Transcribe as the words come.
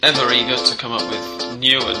Ever eager to come up with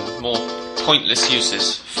new and more pointless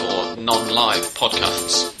uses for non-live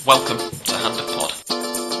podcasts? Welcome to Hand of Pod.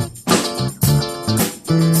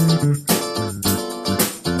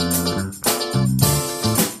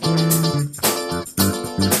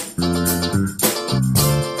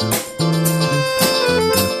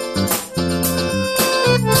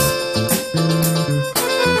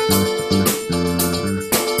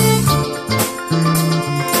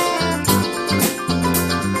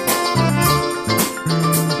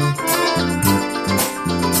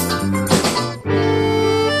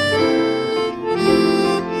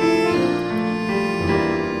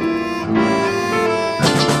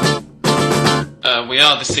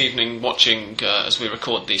 This evening watching, as we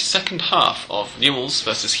record, the second half of Newell's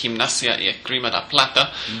versus Gimnasia y Esgrima da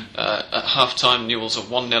Plata. At half-time, Newell's are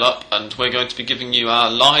 1-0 up, and we're going to be giving you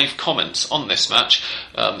our live comments on this match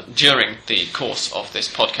during the course of this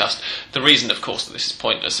podcast. The reason, of course, that this is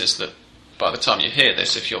pointless is that by the time you hear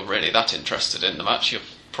this, if you're really that interested in the match, you'll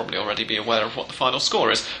probably already be aware of what the final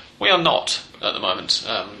score is. We are not, at the moment,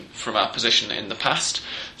 from our position in the past,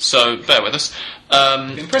 so bear with us.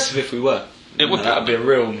 It'd be impressive if we were. It would that would be a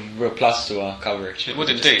real plus to our coverage. It would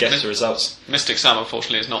indeed. Guess the results. Mystic Sam,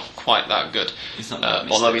 unfortunately, is not quite that good. He's not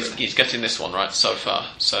that although he's getting this one right so far.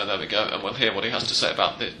 So there we go, and we'll hear what he has to say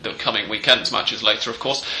about the coming weekend's matches later, of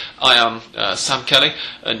course. I am Sam Kelly,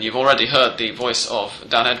 and you've already heard the voice of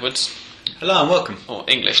Dan Edwards. Hello and welcome. Or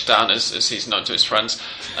English Dan, as he's known to his friends.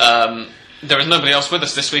 There is nobody else with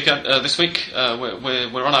us this week. We're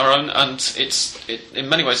on our own, and it's in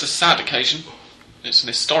many ways a sad occasion. It's an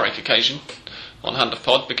historic occasion on Hand of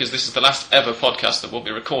Pod, because this is the last ever podcast that will be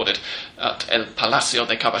recorded at El Palacio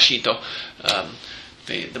de Caballito,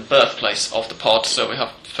 the birthplace of the pod. So we have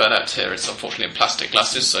Fernet here. It's unfortunately in plastic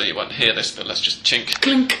glasses, so you won't hear this, but let's just chink.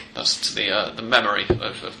 Clink. That's to the memory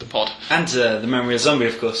of the pod. And the memory of Zombie,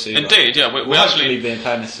 of course. Indeed, yeah. We actually being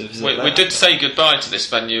famous of we did say goodbye to this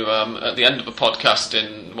venue at the end of the podcast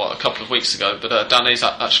in, a couple of weeks ago, but Danny's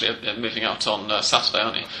actually moving out on Saturday,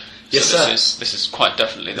 aren't he? Yes, so sir. This is quite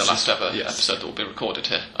definitely the last ever episode that will be recorded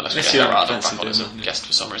here, unless we get Gerardo back on as a guest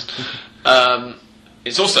for some reason.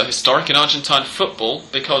 It's also historic in Argentine football,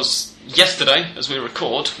 because yesterday, as we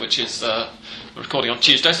record, which is we're recording on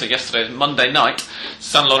Tuesday, so yesterday, Monday night,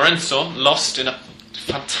 San Lorenzo lost in a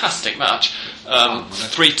fantastic match,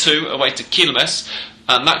 3-2 away to Quilmes,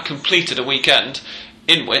 and that completed a weekend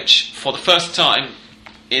in which, for the first time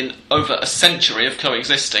in over a century of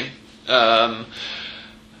coexisting,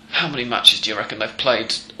 how many matches do you reckon they've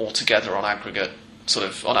played altogether on aggregate, sort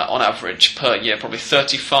of on average per year? Probably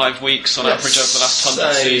 35 weeks on average over the last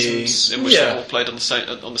 100 seasons, in which they've all played on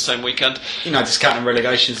the same weekend. Just counting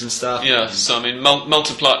relegations and stuff. Yeah, so I mean,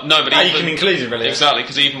 multiply. Nobody. You can include in relegation. Exactly,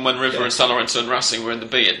 because even when River and San Lorenzo and Racing were in the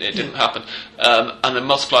B, it didn't happen. And then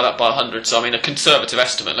multiply that by 100. So I mean, a conservative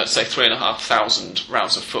estimate, let's say 3,500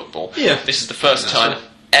 rounds of football. Yeah. This is the first time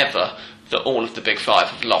ever that all of the Big Five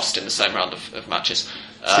have lost in the same round of matches.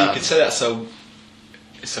 So you could say that. So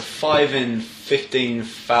it's a 5 in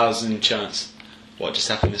 15,000 chance. What just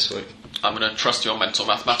happened this week? I'm going to trust your mental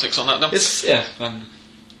mathematics on that now. It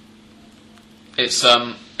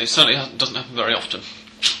certainly doesn't happen very often.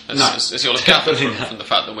 As you'll have gathered from the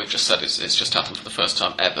fact that we've just said, it's just happened for the first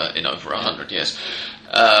time ever in over 100 years.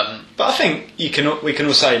 But I think we can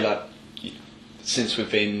all say, since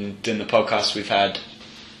we've been doing the podcast, we've had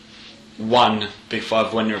one Big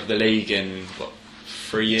Five winner of the league in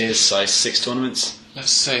 3 years, so 6 tournaments.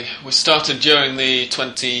 Let's see. We started during the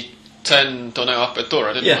 2010 Torneo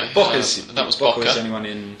Apertura, didn't we? Yeah, Boca's. That was Boca Boca. was the only one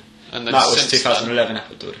in. And then that was 2011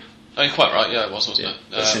 Apertura. Oh, you're quite right. Yeah, it was, wasn't it?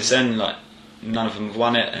 But since then, none of them have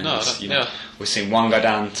won it, and we've seen one go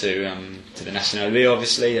down to the National B,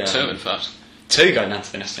 obviously. 2, in fact. 2 go down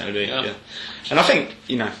to the National B. Yeah. And I think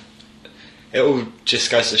it all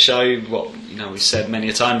just goes to show what we've said many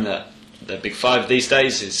a time, that the Big Five these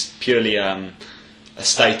days is purely a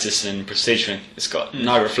status and prestige thing. It's got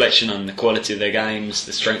no reflection on the quality of their games,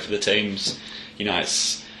 the strength of the teams.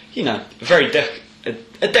 It's a very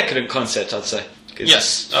a decadent concept, I'd say.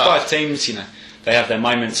 Yes, 5 teams. They have their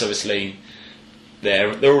moments. Obviously, they're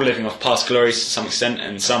all living off past glories to some extent,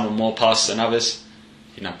 and some are more past than others.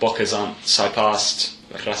 Boca's aren't so past.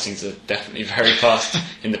 Racing's are definitely very past.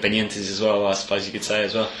 Independientes as well, I suppose you could say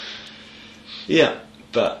as well. Yeah,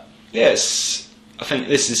 but yes, I think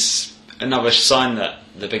this is another sign that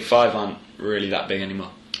the Big Five aren't really that big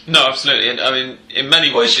anymore. No, absolutely. And I mean, in many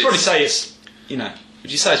ways, well, you should probably say it's.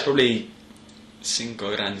 Would you say it's probably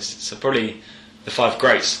cinco grandes? So probably the 5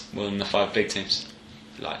 greats more than the 5 big teams.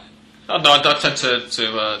 Oh, no, I tend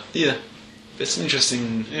to It's an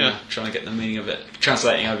interesting, trying to get the meaning of it,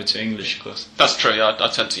 translating over to English, of course. That's true. Yeah, I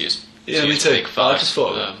tend to use. Yeah, me use too. Big Five. I just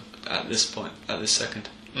thought of it at this point, at this second.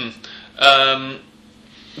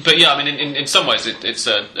 But yeah, I mean, in some ways, it's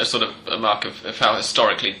a sort of a mark of how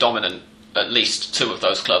historically dominant at least two of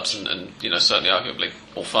those clubs, and certainly arguably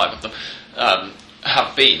all five of them,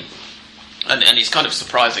 have been. And it's kind of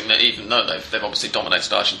surprising that even though they've obviously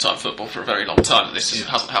dominated Argentine football for a very long time, this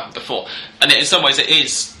hasn't happened before. And in some ways, it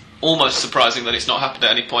is almost surprising that it's not happened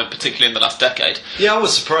at any point, particularly in the last decade. Yeah, I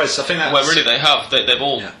was surprised. I think that's... Where really they have. They've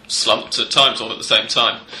all slumped at times, all at the same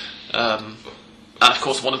time. And of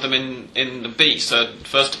course, one of them in the B. So,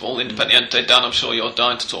 first of all, Independiente. Dan, I'm sure you're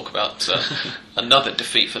dying to talk about another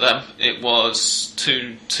defeat for them. It was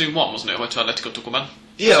 2-1, wasn't it? Away to Atletico Tucumán.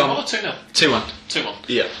 Yeah. Was it 1 or 2-0? 2-1.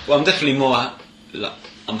 Yeah. Well, I'm definitely more...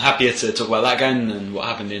 I'm happier to talk about that game than what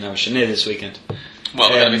happened in Avellaneda this weekend. Well,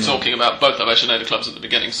 we're going to be talking about both Avellaneda clubs at the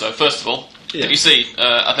beginning. So, first of all, did you see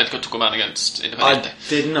Atletico Tucumán against Independiente? I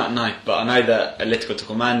did not know, but I know that Atletico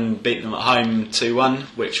Tucumán beat them at home 2-1,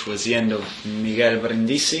 which was the end of Miguel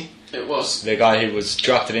Brindisi. It was. The guy who was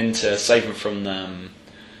drafted in to save him from the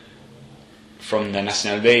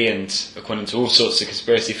Nacional B, and according to all sorts of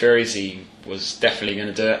conspiracy theories, he was definitely going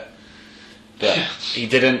to do it. But he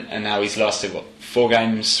didn't, and now he's lasted, 4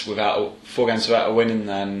 games without a win in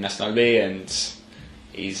the Nacional B, and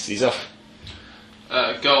he's off.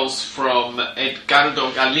 Goals from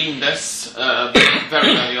Edgardo Galíndez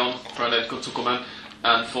very early on for Atletico Tucumán,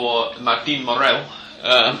 and for Martín Morel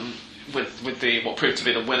with what proved to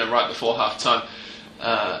be the winner right before half time.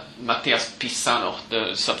 Matias Pisano,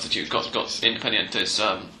 the substitute, got Independiente's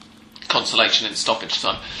consolation in stoppage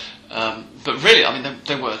time. But really, I mean,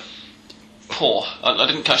 they were poor. I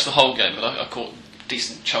didn't catch the whole game, but I caught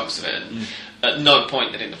decent chunks of it, and at no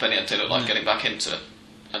point did Independiente look like getting back into it.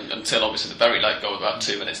 Until obviously the very late goal, about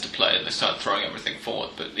 2 minutes to play, and they started throwing everything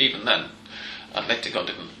forward. But even then, Atletico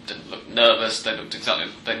didn't look nervous. They looked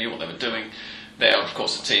they knew what they were doing. They are, of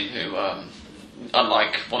course, a team who,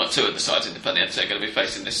 unlike 1 or 2 of the sides Independiente are going to be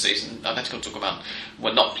facing this season, Atletico Tucumán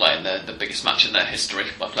were not playing the biggest match in their history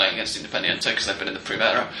by playing against Independiente, because they've been in the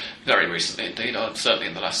Primera very recently indeed, or certainly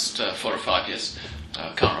in the last 4 or 5 years.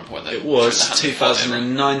 I can't remember whether it was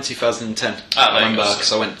 2009, 2010. I remember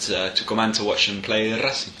because I went to Tucumán to watch them play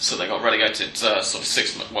Racing. So they got relegated sort of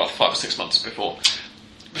 5 or 6 months before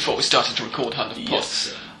we started to record Hand of Pod.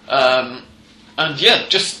 Yes. And yeah,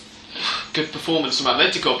 just good performance from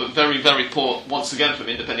Atletico, but very, very poor once again from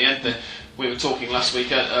Independiente. We were talking last week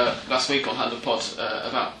on Hand of Pod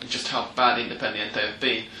about just how bad Independiente have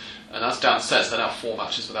been, and as Dan says, they're now 4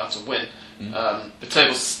 matches without a win. The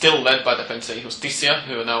table's still led by Defensa y Justicia,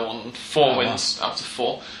 who are now on 4 wins out of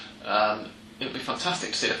 4. It would be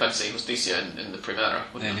fantastic to see Defensa y Justicia in the Primera.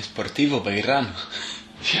 El Sportivo Belgrano.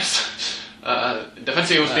 Yes.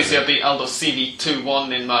 Defensa y Justicia beat Aldo Civi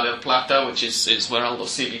 2-1 in Mar del Plata, which is where Aldo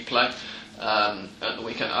Civi play at the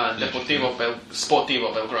weekend. And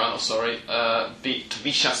Sportivo Belgrano, beat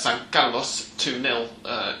Villa San Carlos 2-0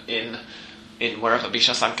 in wherever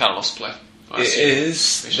Villa San Carlos play. It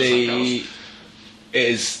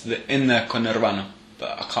is in the Conurbano,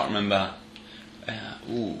 but I can't remember.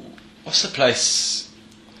 What's the place?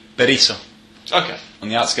 Berisso. Okay. On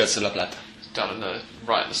the outskirts of La Plata. Down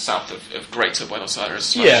right in the south of Greater Buenos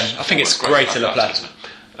Aires. Yeah, I think it's Greater La Plata.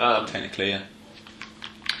 Technically, yeah.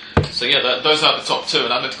 So yeah, those are the top 2,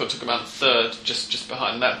 and Atletico Tucumán third, just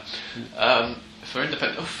behind them. For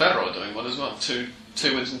Independiente, Ferro are doing well as well.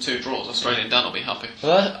 2 wins and 2 draws. Australian Dan will be happy.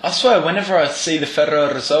 Well, I swear, whenever I see the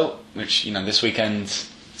Ferro result, which this weekend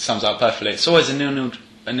sums up perfectly, it's always a 0-0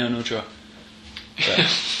 draw.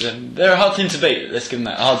 They're a hard team to beat. Let's give them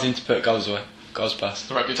that. A hard team to put goals past.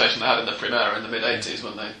 The reputation they had in the Primera in the mid-80s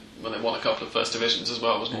when they won a couple of first divisions as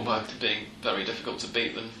well was more back to being very difficult to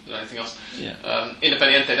beat than anything else. Yeah.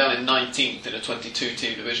 Independiente down in 19th in a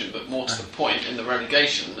 22-team division, but more to the point, in the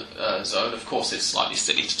relegation zone. Of course, it's slightly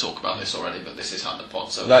silly to talk about this already, but this is Hand of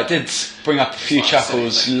Pod. So that did bring up a few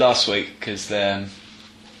chuckles last week, because their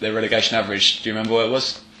relegation average, do you remember what it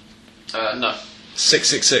was? No.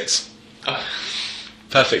 666. Oh.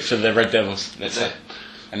 Perfect for the Red Devils, let's say.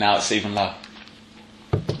 And now it's even lower.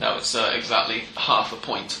 Now it's exactly half a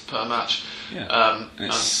point per match. Yeah.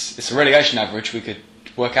 It's a relegation average we could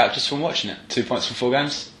work out just from watching it. 2 points from 4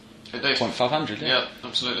 games. Indeed. 0.500. Yeah,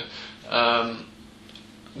 absolutely.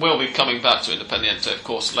 We'll be coming back to Independiente, of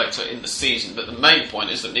course, later in the season, but the main point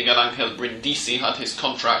is that Miguel Angel Brindisi had his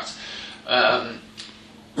contract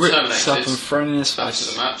terminated up and thrown in his face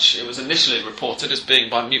after the match. It was initially reported as being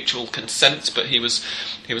by mutual consent, but he was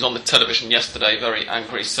on the television yesterday very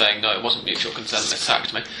angry, saying no, it wasn't mutual consent, they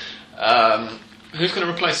sacked me. Who's going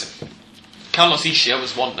to replace him? Carlos Ischia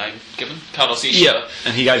was one name given. Carlos Ischia Yeah,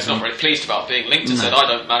 and he goes was not on. very pleased about being linked and said, I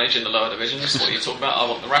don't manage in the lower divisions. What are you talking about? I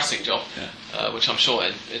want the Racing job. Which I'm sure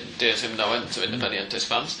endears him no end to Independiente's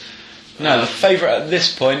fans. No, the favourite at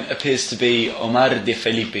this point appears to be Omar de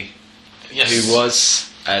Felipe, Yes. who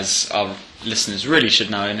was, as our listeners really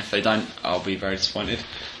should know, and if they don't, I'll be very disappointed,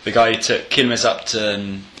 the guy who took Quilmes up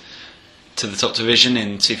to the top division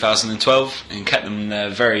in 2012 and kept them there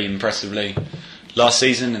very impressively last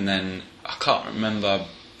season, and then I can't remember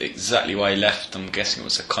exactly why he left. I'm guessing it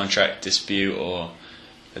was a contract dispute or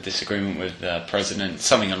a disagreement with the president,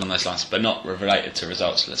 something along those lines, but not related to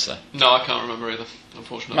results, let's say. No, I can't remember either,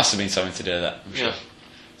 unfortunately. Must have been something to do with that, I'm sure. Yeah.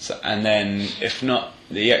 So, and then, if not,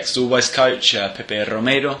 the ex-Always coach, Pepe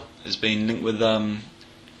Romero, has been linked with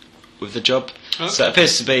the job. Okay. So it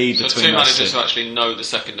appears to be So between two us managers two. who actually know the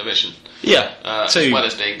second division, Yeah, as two. well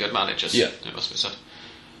as being good managers, Yeah. it must be said.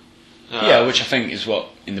 Yeah, which I think is what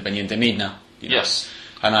Independiente need now. You know? Yes.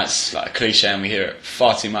 I know it's like a cliche and we hear it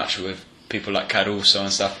far too much with people like Caruso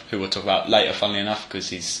and stuff, who we'll talk about later, funnily enough, because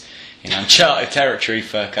he's in uncharted territory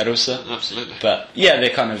for Caruso. Absolutely. But yeah, they're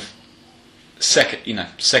kind of second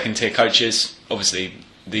tier coaches. Obviously,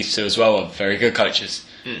 these two as well are very good coaches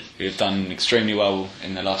who have done extremely well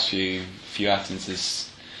in the last few outings,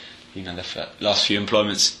 the last few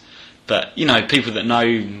employments. But people that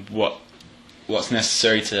know what's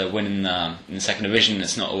necessary to win in the second division.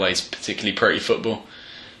 It's not always particularly pretty football.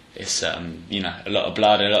 It's a lot of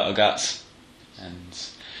blood, a lot of guts, and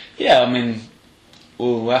yeah, I mean,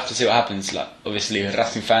 we'll have to see what happens. Like, obviously,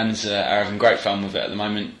 Racing fans are having great fun with it at the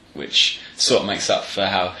moment, which sort of makes up for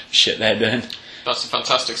how shit they're doing. That's a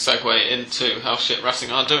fantastic segue into how shit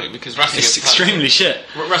Racing are doing, because Racing It's extremely shit.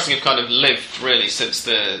 Racing have kind of lived really since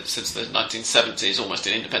the 1970s, almost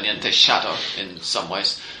in Independiente's shadow in some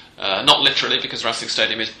ways. Not literally, because Racing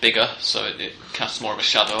Stadium is bigger, so it casts more of a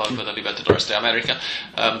shadow over the Libertadores de America.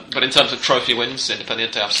 But in terms of trophy wins,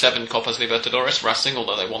 Independiente have 7 Copas Libertadores. Racing,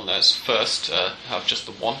 although they won theirs first, have just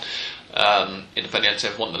the 1. Independiente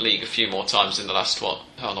have won the league a few more times in the last,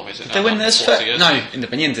 how long is it now? Did they win theirs 40 first? years? No,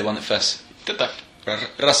 Independiente won it first. Did they?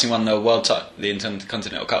 Racing won the World Cup, the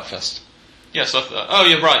Intercontinental Cup first. Yes, oh,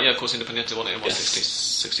 you're right, yeah, of course, Independiente won it in, Yes.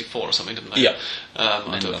 64 or something, didn't they? Yeah.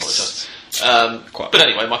 I do apologise. Quite. But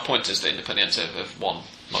anyway, my point is that Independiente have won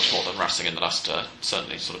much more than Racing in the last,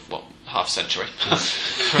 certainly, sort of, half century,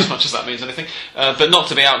 for as much as that means anything. But not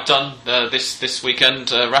to be outdone, this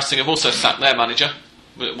weekend, Racing have also sacked their manager.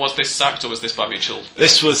 Was this sacked or was this by mutual?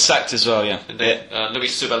 This was sacked as well, yeah.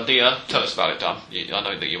 Luis Subaldia, tell us about it, Dan. I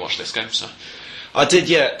know that you watched this game, so... I did,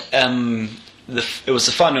 yeah. It was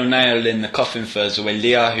the final nail in the coffin for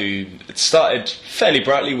Zubeldía, who had started fairly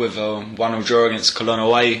brightly with a 1-0 draw against Colón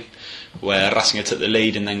away, where Racing had took the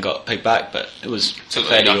lead and then got picked back, but it was a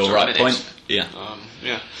fairly alright point. Yeah.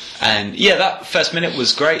 Yeah. And yeah, that first minute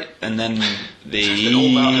was great, and then It's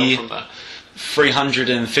all downhill from there.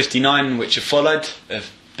 359 which have followed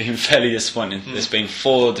have been fairly disappointing. There's been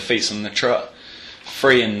 4 defeats on the trot,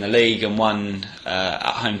 3 in the league and 1 at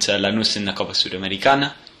home to Lanús in the Copa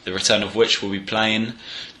Sudamericana, the return of which we'll be playing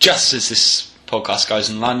just as this podcast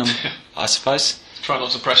goes online, I suppose. Try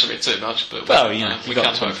not to pressure me too much, but Well, we we've got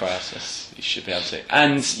can 24 hours, you should be able to.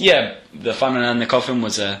 And yeah, the final nail in the coffin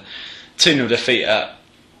was a 2-0 defeat at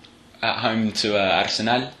home to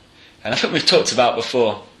Arsenal. And I think we've talked about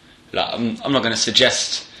before, like, I'm not going to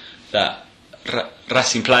suggest that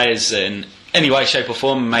Racing players in any way, shape or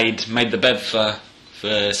form made the bed for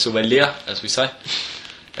Subeldía, as we say.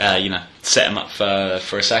 Set him up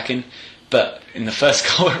for a sacking. But in the first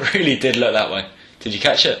goal, it really did look that way. Did you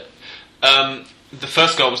catch it? The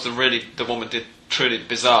first goal was the one with the truly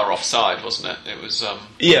bizarre offside, wasn't it? It was.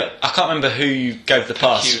 Yeah, I can't remember who gave the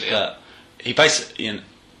pass, Peculiar. but he basically.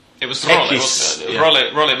 It was Rolle, Ekis, wasn't it?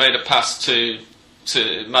 yeah. Rolle made a pass to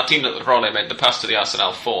Martin Rolle made the pass to the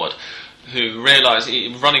Arsenal forward, who realised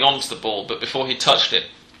running onto the ball, but before he touched it,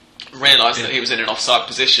 realised that he was in an offside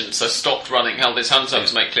position, so stopped running, held his hands up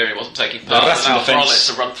to make clear he wasn't taking part, and Racing allowed Rolle defence-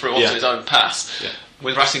 to run through onto yeah. his own pass. Yeah.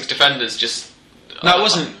 With Racing's defenders just. No, it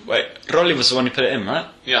wasn't. Wait, Rolly was the one who put it in, right?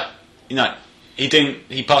 Yeah. He didn't.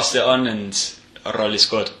 He passed it on, and Rolly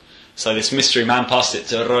scored. So this mystery man passed it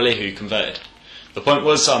to Rolly, who converted. The point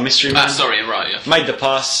was, our mystery man Sorry, you're right. Yeah. made the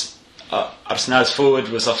pass. Arsenal's forward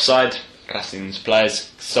was offside. Racing's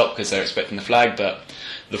players stopped because they're expecting the flag, but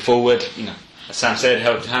the forward, as Sam said,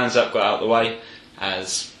 held his hands up, got out of the way.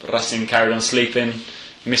 As Racing carried on sleeping,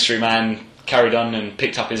 mystery man carried on and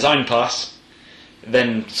picked up his own pass.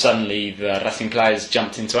 Then suddenly the Racing players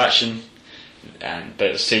jumped into action, but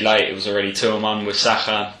it was too late. It was already 2-1 with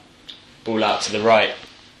Sacha. Ball out to the right.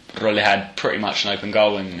 Rolly had pretty much an open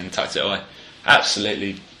goal and tucked it away.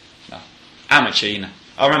 Absolutely amateur, you know.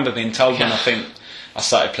 I remember being told when Yeah. I think I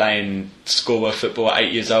started playing schoolboy football at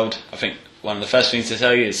 8 years old, I think one of the first things to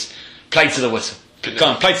tell you is play to the whistle. Go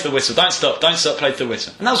on, play to the whistle. Don't stop, play to the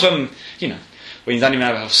whistle. And that was when, you know, when you don't even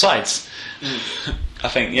have offsides. I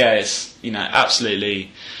think, yeah, it's, you know,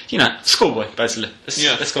 absolutely, you know, schoolboy, basically.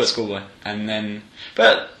 Let's call it schoolboy. And then,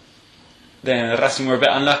 but then Racing were a bit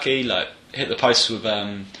unlucky, like, hit the post with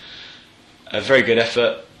a very good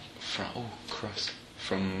effort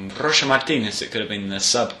from Rocha Martinez, it could have been the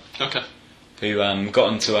sub. Okay. Who got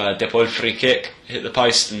onto a De Paul free kick, hit the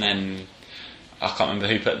post, and then I can't remember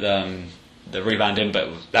who put the rebound in, but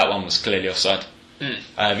that one was clearly offside.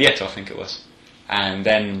 Vieto, I think it was. And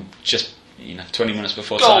then just, you know, 20 minutes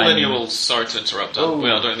before Goal time... in Newell's, sorry to interrupt, we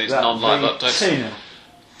are doing these non-live updates. 2-0.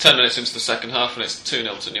 10 minutes into the second half, and it's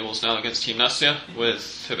 2-0 to Newell's now against Gimnasia,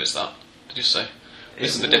 with, who is that, did you say?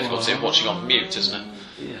 This is the difficulty of watching on mute, isn't it?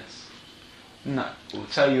 Yes. No, we'll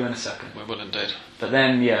tell you in a second. We will indeed. But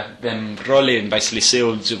then, yeah, then Rolin basically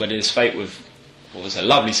sealed Zubaidir's fate with what was a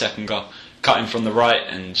lovely second goal. Cutting from the right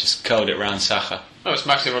and just curled it round Sacha. Oh, it's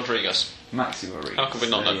Maxi Rodriguez. Maxi Rodriguez. How could we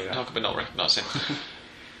not know? How could we not recognise him?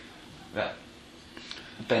 That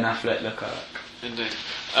Ben Affleck look like. Indeed.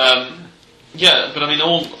 Yeah, but I mean,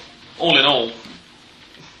 all in all,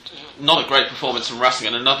 not a great performance from Racing,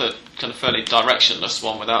 and another kind of fairly directionless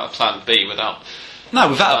one without a plan B, without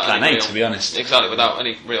a plan A, real, to be honest. Exactly, without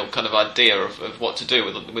any real kind of idea of what to do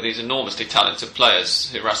with these enormously talented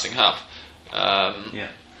players who Racing have. Yeah.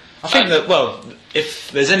 I think that, well,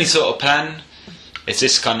 if there's any sort of plan, it's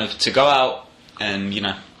this kind of to go out and, you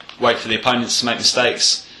know, wait for the opponents to make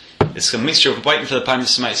mistakes. It's a mixture of waiting for the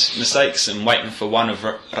opponents to make mistakes and waiting for one of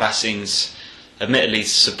Racing's admittedly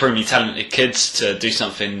supremely talented kids to do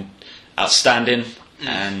something outstanding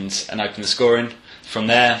and open the scoring. From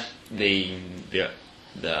there, the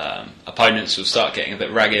opponents will start getting a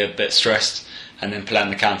bit ragged, a bit stressed, and then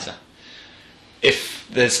plan the counter. If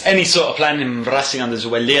there's any sort of plan in Racing under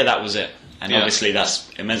Zubeldia, that was it. And obviously that's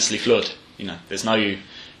immensely flawed. You know, there's no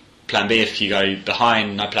plan B if you go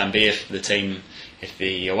behind, no plan B if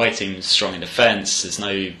the away team's strong in defence, there's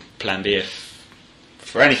no plan B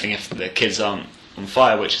for anything if the kids aren't on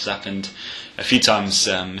fire, which has happened a few times,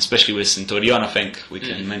 especially with Centurion, I think we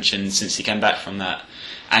can mention, since he came back from that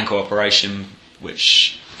ankle operation,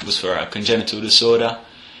 which was for a congenital disorder.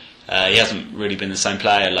 He hasn't really been the same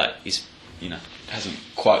player, like he's, you know, hasn't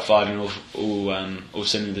quite fired in all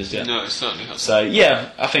cylinders yet. No, it certainly hasn't. So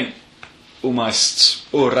yeah, I think almost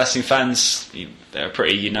all Racing fans, they're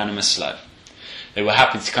pretty unanimous. Like they were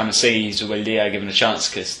happy to kind of see Zubeldia given a chance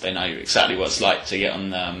because they know exactly what it's like to get on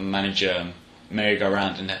the manager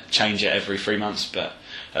merry-go-round and change it every 3 months. But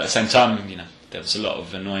at the same time, you know, there was a lot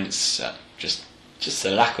of annoyance at just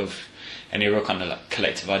the lack of any real kind of like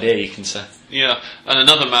collective idea, you can say. Yeah, and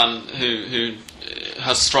another man who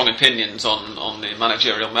has strong opinions on the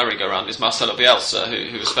managerial merry-go-round is Marcelo Bielsa,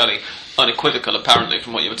 who was fairly unequivocal, apparently,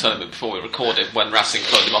 from what you were telling me before we recorded, when Racing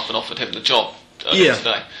phoned him up and offered him the job earlier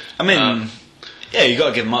today. I mean, you got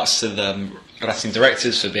to give marks to the Racing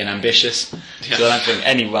directors for being ambitious. Yeah. So I don't think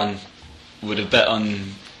anyone would have bet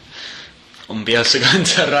on Bielsa going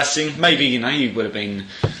to Racing. Maybe, you know, he would have been,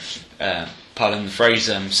 pardon the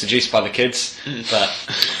phrase, seduced by the kids,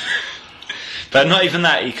 but not even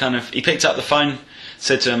that. He picked up the phone,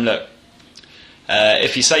 said to him, look,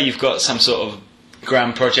 if you say you've got some sort of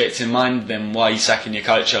grand project in mind, then why are you sacking your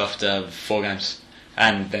coach after 4 games?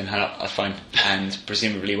 And then hung up the phone and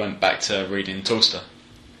presumably went back to reading Tolstoy.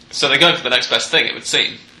 So they're going for the next best thing, it would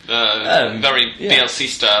seem. Very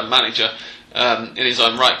Bielsista manager in his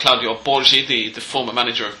own right, Claudio Borgi, the former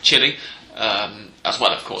manager of Chile, as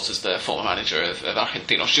well, of course, as the former manager of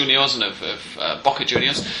Argentinos Juniors and of Boca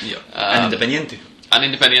Juniors. Yeah. And Independiente.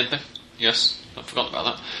 And Independiente, yes, I've forgotten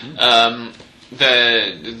about that.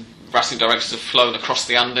 The Racing directors have flown across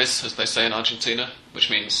the Andes, as they say in Argentina, which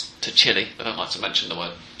means to Chile. They don't like to mention the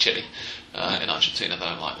word Chile in Argentina, they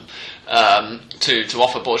don't like them. To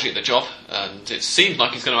offer Borgi the job, and it seems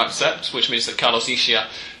like he's going to accept, which means that Carlos Ischia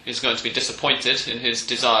is going to be disappointed in his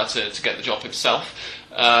desire to get the job himself.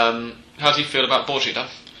 How do you feel about Borgi, Dan?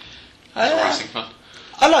 As a Racing fan.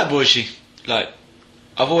 I like Borgi. Like,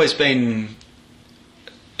 I've always been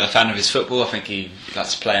a fan of his football. I think he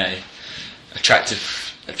likes to play a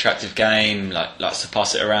attractive game, likes to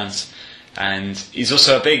pass it around, and he's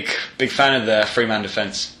also a big fan of the 3-man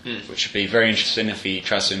defence, which would be very interesting if he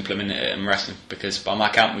tries to implement it in Racing, because by my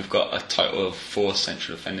count we've got a total of 4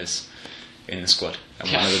 central defenders in the squad, and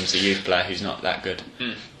one of them's a youth player who's not that good.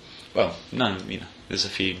 Well, no, you know, there's a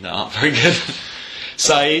few that aren't very good.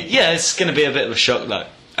 So yeah, it's going to be a bit of a shock, like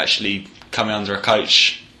actually coming under a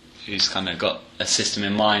coach who's kind of got a system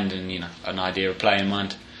in mind and an idea of play in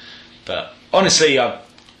mind. But honestly, I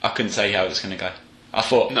couldn't say how it was going to go. I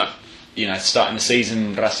thought, No. Starting the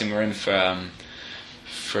season, Racing were in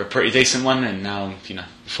for a pretty decent one, and now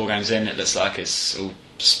 4 games in, it looks like it's all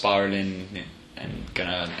spiralling and going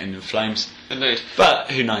to end in flames. Indeed. But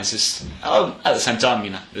who knows? At the same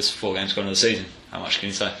time, there's 4 games gone of the season. How much can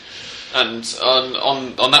you say? And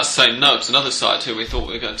on that same note, another side who we thought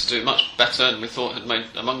we were going to do much better and we thought had made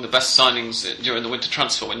among the best signings during the winter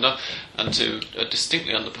transfer window, and who are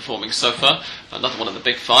distinctly underperforming so far, another one of the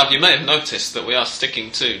big 5. You may have noticed that we are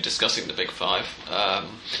sticking to discussing the big 5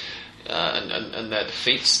 and their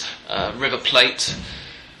defeats. River Plate,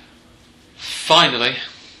 finally,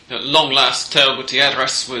 at long last, Teo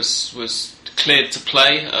Gutierrez was cleared to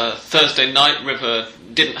play. Thursday night, River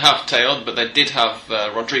didn't have Teo, but they did have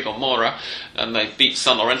Rodrigo Mora, and they beat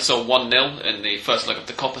San Lorenzo 1-0 in the first leg of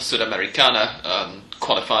the Copa Sudamericana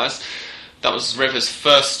qualifiers. That was River's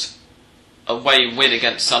first away win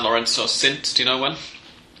against San Lorenzo since, do you know when?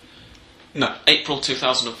 No. April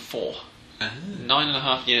 2004.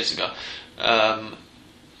 9.5 years ago.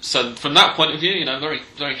 So from that point of view, very,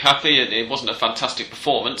 very happy. It wasn't a fantastic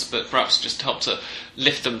performance, but perhaps just helped to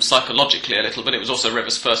lift them psychologically a little bit. It was also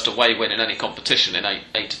River's first away win in any competition in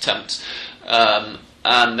 8 attempts.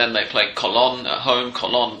 And then they played Colón at home.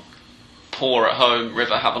 Colón poor at home.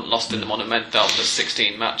 River haven't lost in the Monumental for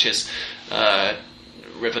 16 matches.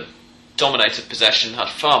 River dominated possession, had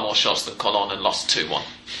far more shots than Colón, and lost 2-1.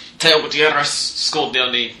 Teo Gutierrez scored the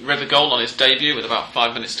only River goal on his debut with about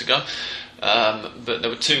 5 minutes to go. But there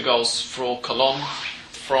were 2 goals for Colón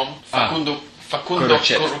from Facundo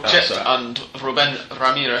Coruchet and Ruben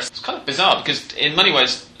Ramirez. It's kind of bizarre because in many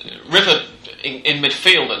ways River in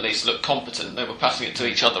midfield at least looked competent. They were passing it to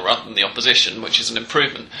each other rather than the opposition, which is an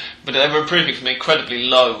improvement. But they were improving from an incredibly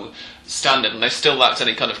low standard, and they still lacked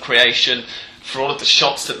any kind of creation. For all of the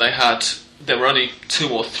shots that they had, there were only 2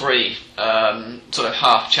 or 3 sort of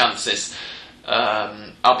half chances.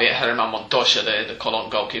 Albeit Germán Montoya, the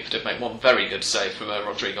Colón goalkeeper, did make one very good save from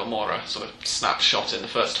Rodrigo Mora, sort of snap shot in the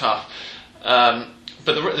first half. But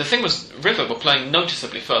the thing was, River were playing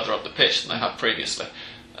noticeably further up the pitch than they had previously,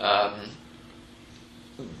 but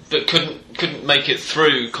couldn't make it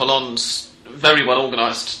through Colón's very well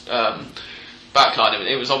organised backline.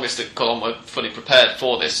 It was obvious that Colón were fully prepared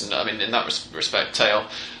for this, and I mean, in that respect, Teo,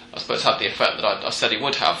 I suppose, had the effect that I said he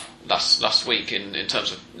would have last week in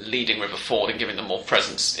terms of leading River forward and giving them more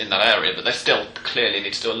presence in that area. But they still clearly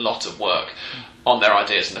need to do a lot of work on their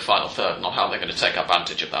ideas in the final third and on how they're going to take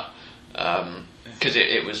advantage of that, because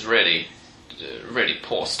it was really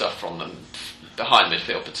poor stuff from them behind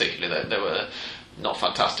midfield particularly. They were not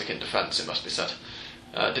fantastic in defence, it must be said.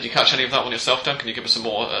 Did you catch any of that one yourself, Dan? Can you give us a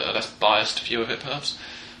more a less biased view of it, perhaps?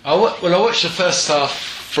 I watched the first half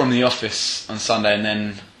from the office on Sunday, and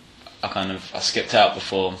then I skipped out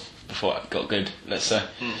before it got good, let's say.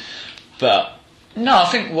 But no, I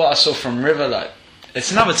think what I saw from River,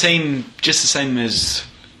 it's another team just the same as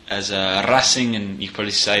Racing, and you could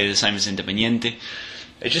probably say the same as Independiente.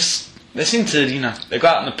 They seem to, they go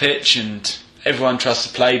out on the pitch and everyone tries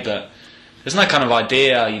to play, but there's no kind of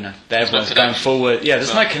idea, that everyone's going forward. Yeah,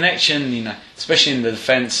 there's no connection, especially in the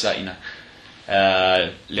defence.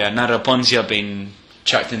 Leonardo Poncia being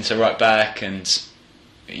chucked into right back, and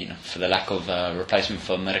for the lack of replacement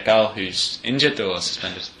for Mercado, who's injured or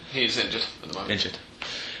suspended. He's injured at the moment. Injured.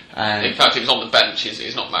 In fact, he was on the bench.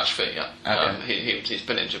 He's not match fit yet. Okay. He's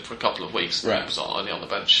been injured for a couple of weeks. Right. He was only on the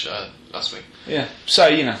bench last week. Yeah. So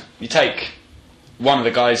you take one of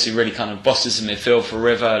the guys who really kind of bosses the midfield for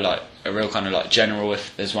River, like a real kind of general.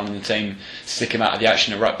 If there's one in the team, stick him out of the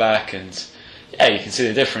action at right back, and yeah, you can see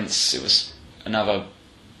the difference. It was another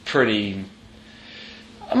pretty.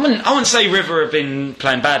 I wouldn't say River have been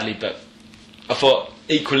playing badly, but I thought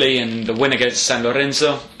equally in the win against San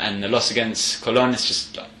Lorenzo and the loss against Colón, it's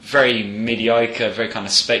just very mediocre, very kind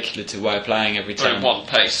of speculative way of playing every time. Very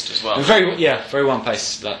one-paced as well. Very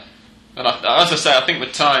one-paced. And as I say, I think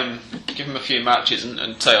with time, give him a few matches, and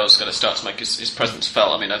Teo's going to start to make his presence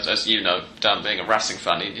felt. I mean, as you know, Dan being a Racing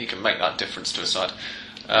fan, he can make that difference to a side.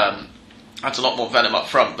 Adds a lot more venom up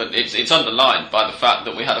front, but it's underlined by the fact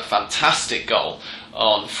that we had a fantastic goal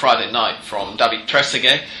on Friday night from David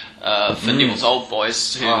Trezeguet for Newell's Old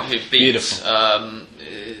Boys, who beat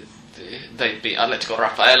they beat Atletico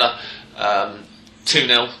Rafaela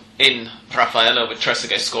 2-0 in Rafaela, with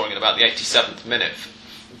Trezeguet scoring at about the 87th minute.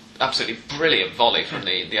 Absolutely brilliant volley from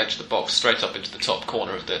the edge of the box straight up into the top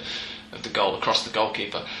corner of the goal across the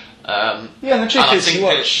goalkeeper. The truth and I is,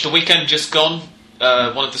 think the weekend just gone,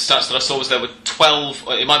 One of the stats that I saw was there were 12.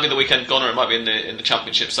 It might be the weekend gone, or it might be in the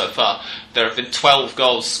championship so far. There have been 12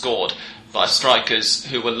 goals scored by strikers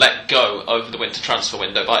who were let go over the winter transfer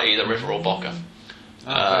window by either River or Boca.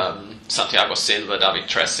 Santiago Silva, David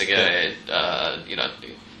Trezeguet,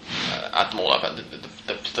 add more up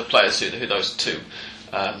the players who those two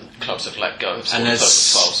clubs have let go. Have scored And a total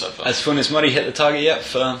of 12 so far. has Funes Mori hit the target yet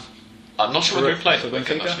for? I'm not sure whether he played for for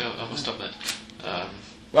Benfica. Benfica? Actually, I must admit.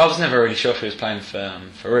 Well, I was never really sure if he was playing for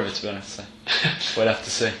River, to be honest. So we'll have to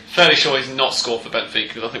see. Fairly sure he's not scored for Benfica,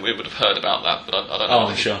 because I think we would have heard about that, but I don't know.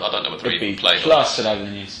 I'm sure. I don't know whether Would he be played. plastered over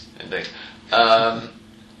the news. Indeed.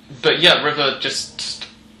 But yeah, River just,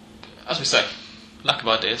 as we say, lack of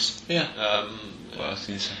ideas. Yeah. What else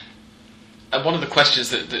can you say? And one of the questions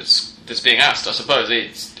that's being asked, I suppose,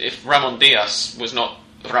 is if Ramon Diaz was not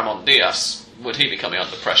Ramon Diaz, would he be coming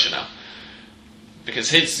under pressure now?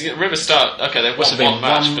 Because his River start, okay, they've won one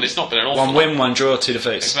match, but it's not been an awful one win, one draw, 2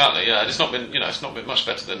 defeats. Exactly, yeah. It's not been much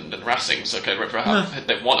better than Racing's. Okay, River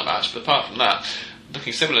they've won a match, but apart from that,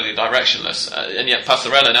 looking similarly directionless. And yet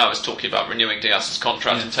Passarella now is talking about renewing Diaz's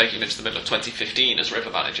contract and taking him into the middle of 2015 as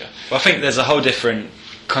River manager. Well, I think there's a whole different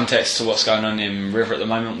context to what's going on in River at the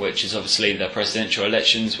moment, which is obviously the presidential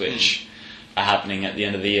elections, which are happening at the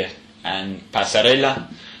end of the year. And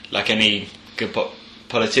Passarella, like any good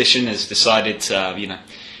politician, has decided to,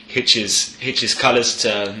 hitch his colours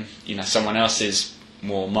to, someone else's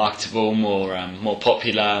more marketable, more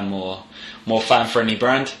popular, more fan-friendly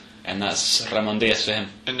brand, and that's Ramon Diaz for him.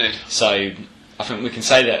 Indeed. So I think we can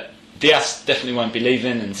say that Diaz definitely won't be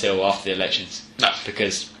leaving until after the elections. No.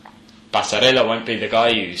 Because Passarella won't be the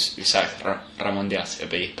guy who sacked Ramon Diaz.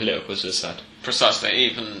 It'll be political suicide. Precisely.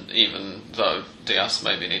 Even though Diaz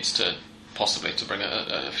maybe needs to possibly to bring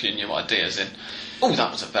a few new ideas in. Oh,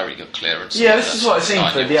 that was a very good clearance. Yeah, this is what I've seen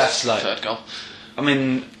for Diaz. Like, third goal. I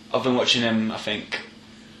mean, I've been watching him. I think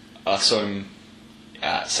I saw him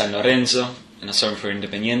at San Lorenzo, and I saw him for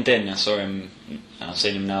Independiente, and I've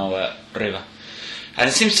seen him now at River. And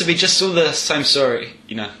it seems to be just all the same story,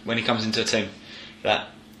 when he comes into a team. That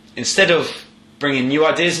instead of bringing new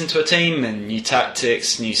ideas into a team and new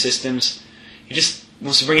tactics, new systems, he just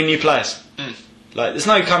wants to bring in new players. Like, there's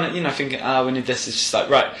no kind of, thinking, we need this. It's just like,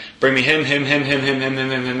 right, bring me him, and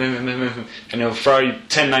he'll throw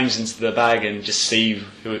 10 names into the bag and just see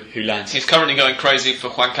who lands. He's currently going crazy for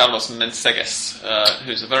Juan Carlos Mensegues,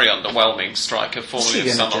 who's a very underwhelming striker, formerly at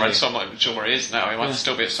San Lorenzo. I'm not even sure where he is now. He might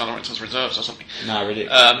still be at San Lorenzo's reserves or something. No, really.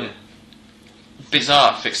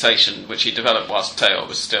 Bizarre fixation which he developed whilst Teo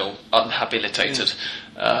was still unhabilitated,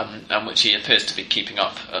 and which he appears to be keeping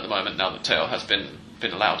up at the moment now that Teo has been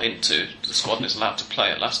allowed into the squad and is allowed to play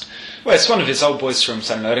at last. Well, it's one of his old boys from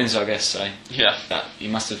San Lorenzo, I guess. So yeah, that he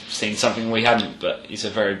must have seen something we hadn't. But he's a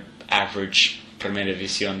very average Primera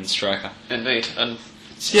División striker. Indeed, and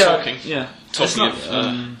talking not,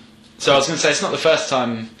 of. So I was going to say it's not the first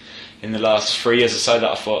time in the last 3 years or so that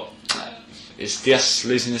I thought, is Diaz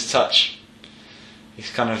losing his touch? He's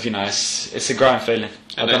kind of, it's a growing feeling.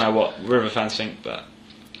 Indeed. I don't know what River fans think, but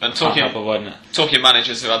and can't help avoiding it. Talking of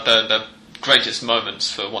managers who had their greatest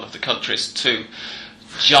moments for one of the country's two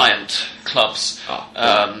giant clubs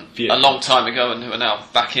a long time ago, and who are now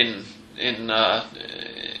back in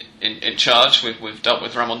charge. We've dealt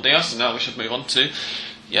with Ramon Diaz, and now we should move on to,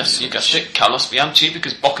 yes, you guessed it, Carlos Bianchi,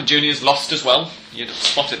 because Boca Juniors lost as well. You'd have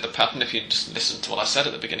spotted the pattern if you'd just listened to what I said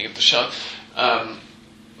at the beginning of the show.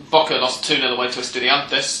 Boca lost 2-0 away to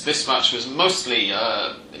Estudiantes. This match was mostly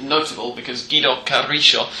notable because Guido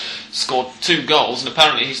Carrillo scored 2 goals, and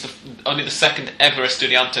apparently he's only the second ever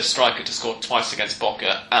Estudiantes striker to score twice against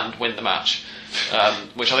Boca and win the match,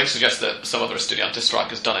 which I think suggests that some other Estudiantes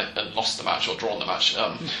strikers done it and lost the match or drawn the match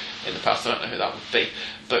in the past. I don't know who that would be.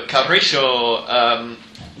 But Carrillo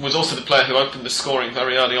was also the player who opened the scoring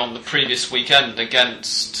very early on the previous weekend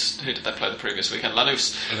against... Who did they play the previous weekend?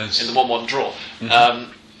 Lanús, in the 1-1 draw.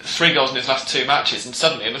 3 goals in his last 2 matches, and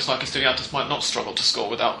suddenly it looks like Estudiantes might not struggle to score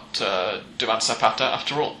without Duan Zapata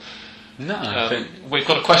after all. No, we've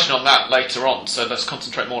got a question on that later on, so let's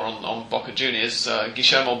concentrate more on Boca Juniors.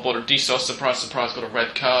 Guillermo Bordizo, surprise, surprise, got a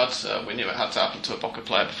red card. We knew it had to happen to a Boca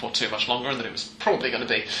player before too much longer, and that it was probably going to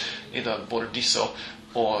be either Bordizo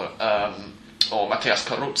or Matias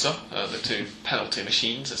Carruzzo, the 2 penalty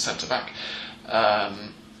machines at centre-back.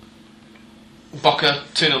 Boca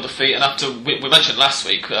 2-0 defeat, and after we mentioned last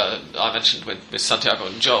week, I mentioned with Santiago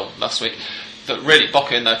and Joel last week, that really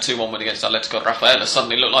Boca in their 2-1 win against Atletico Rafaela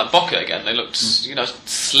suddenly looked like Boca again. They looked,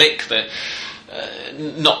 slick. They're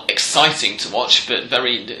not exciting to watch, but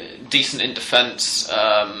very decent in defence.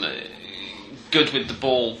 Good with the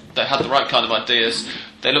ball. They had the right kind of ideas.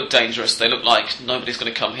 they look dangerous. They look like nobody's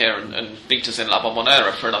going to come here and beat us in La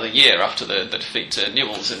Bombonera for another year after the defeat to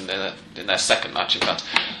Newell's in their second match, in fact.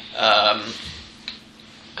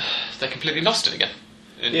 They completely lost it again.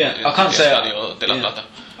 I can't say. De La Plata.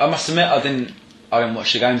 I must admit, I didn't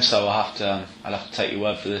watch the game, so I'll have to take your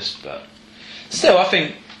word for this. But still, I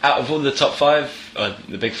think out of all the top five, or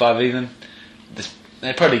the big five even,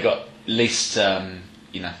 they probably got least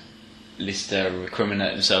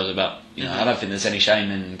recriminate themselves about. I don't think there's any shame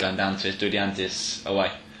in going down to Estudiantes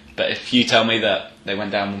away. But if you tell me that they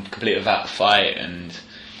went down completely without a fight and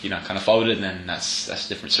kind of folded, then that's a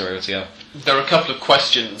different story altogether. There are a couple of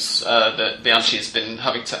questions that Bianchi has been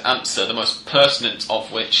having to answer, the most pertinent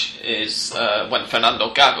of which is when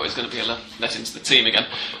Fernando Gago is going to be let into the team again.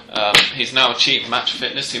 He's now achieved match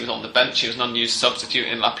fitness. He was on the bench. He was an unused substitute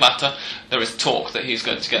in La Plata. There is talk that he's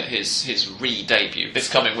going to get his re-debut this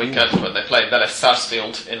coming weekend when they play Vélez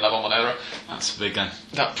Sarsfield in La Bombonera. That's a big game.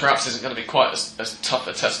 That perhaps isn't going to be quite as tough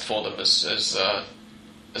a test for them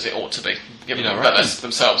as it ought to be, given that Vélez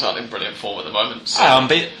themselves aren't in brilliant form at the moment. So.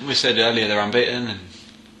 Unbeaten. We said earlier they're unbeaten.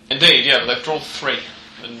 Indeed, yeah, but they've drawn 3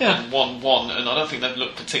 and won 1, and I don't think they've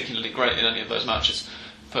looked particularly great in any of those matches,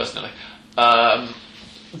 personally.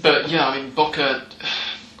 But yeah, I mean, Boca.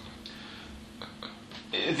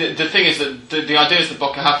 The thing is that the ideas that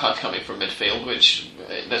Boca have had coming from midfield, which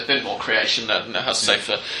there's been more creation than there has to say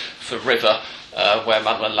for River. Where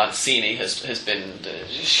Manuel Lanzini has been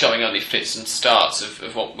showing only fits and starts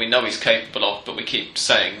of what we know he's capable of, but we keep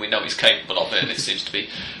saying we know he's capable of it, and it seems to be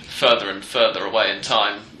further and further away in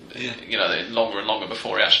time. Longer and longer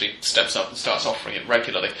before he actually steps up and starts offering it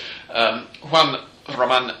regularly. Juan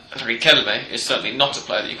Roman Riquelme is certainly not a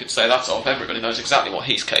player that you could say that's of. Everybody knows exactly what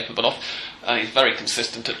he's capable of, and he's very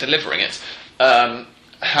consistent at delivering it.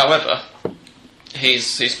 However,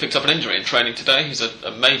 he's picked up an injury in training today. He's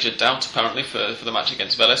a major doubt, apparently, for the match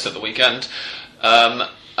against Vélez at the weekend.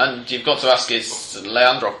 And you've got to ask, is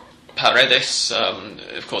Leandro Paredes,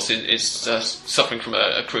 of course, is suffering from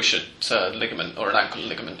a cruciate ligament or an ankle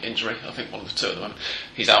ligament injury. I think one of the two at the moment.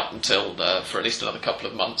 He's out until for at least another couple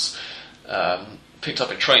of months. Picked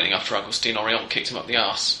up in training after Agustin Orion kicked him up the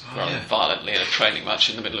arse violently in a training match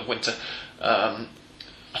in the middle of winter.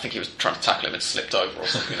 I think he was trying to tackle him and slipped over or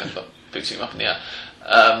something and ended up booting him up in the air.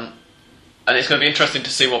 And it's going to be interesting to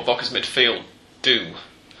see what Boca's midfield do.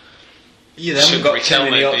 Yeah, they haven't got too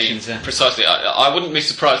many options there. Precisely. I wouldn't be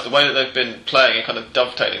surprised the way that they've been playing and kind of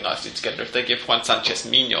dovetailing nicely together if they give Juan Sanchez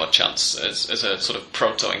Mino a chance as a sort of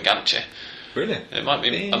proto-enganche. Really? It might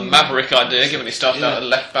be a maverick idea, given he started out at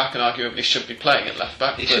left back and arguably should be playing at left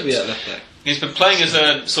back. He should be at left back. He's been playing as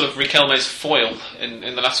a sort of Riquelme's foil in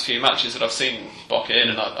the last few matches that I've seen Boca in,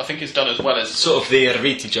 and I think he's done as well as... Sort of the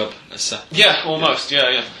Erviti job. Yeah, almost,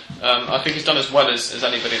 yeah. I think he's done as well as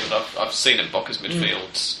anybody that I've seen in Boca's midfield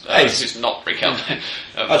who's not Riquelme.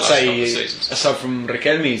 I'd say, aside from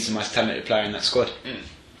Riquelme, he's the most talented player in that squad.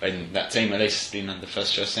 In that team, at least, the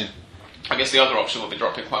first choice team. I guess the other option would be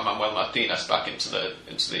dropping Juan Manuel Martinez back into the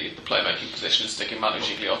playmaking position and sticking Manu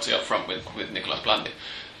Gigliotti up front with Nicolas Blandi.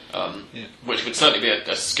 Which would certainly be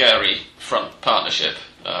a scary front partnership.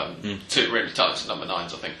 Two really talented number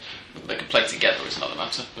 9s, I think. They could play together is another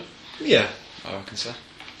matter. But. Yeah, I reckon so.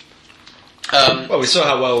 Well, we saw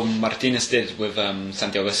how well Martinez did with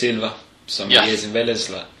Santiago Silva some years in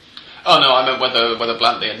Vélez. Oh no, I meant whether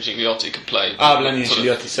Blandi and Gigliotti could play. Blandi and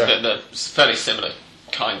Gigliotti, sorry. They're fairly similar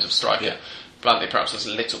kinds of striker. Yeah. Blandi perhaps has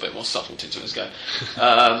a little bit more subtlety to his game.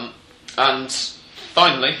 And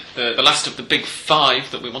finally, the last of the big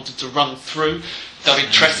 5 that we wanted to run through. David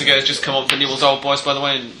Trezeguet has just come on for Newell's Old Boys, by the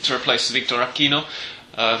way, to replace Victor Aquino.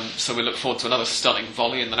 So we look forward to another stunning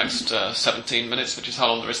volley in the next 17 minutes, which is how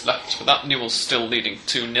long there is left for that. Newell's still leading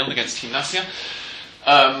 2-0 against Gimnasia.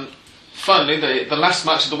 Finally, the last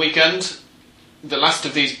match of the weekend, the last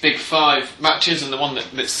of these big 5 matches, and the one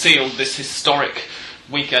that sealed this historic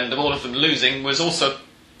weekend of all of them losing, was also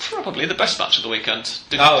probably the best match of the weekend.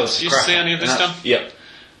 Did you see any of this, Dan? Yep. It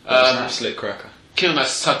was an absolute cracker.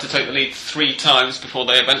 Quilmes had to take the lead 3 times before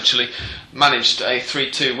they eventually managed a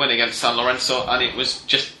 3-2 win against San Lorenzo, and it was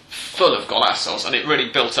just full of golazos, and it really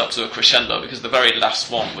built up to a crescendo because the very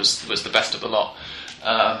last one was the best of the lot.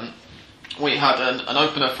 We had an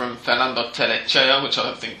opener from Fernando Telechea, which I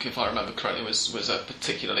don't think, if I remember correctly, was a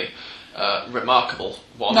particularly remarkable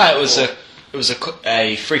one. No, it was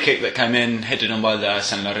a free kick that came in, headed on by the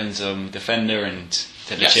San Lorenzo defender, and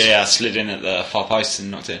Delicia slid in at the far post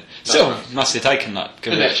and knocked it. Still nicely taken, like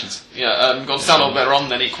good reactions. Yeah, Gonzalo Veron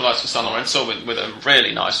then equalised for San Lorenzo with a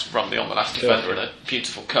really nice run beyond the last defender and a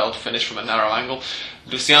beautiful curled finish from a narrow angle.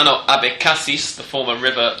 Luciano Abecasis, the former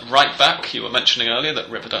River right back, you were mentioning earlier that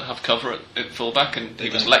River don't have cover at full back, and he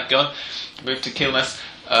was let go, moved to Quilmes,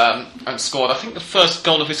 and scored, I think, the first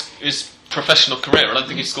goal of his professional career. I don't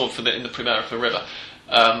think he scored in the Primera for River.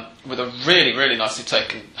 With a really, really nicely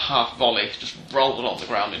taken half volley, just rolled along the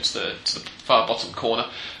ground to the far bottom corner.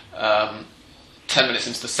 10 minutes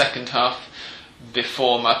into the second half,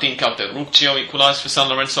 before Martin Cauteruccio equalised for San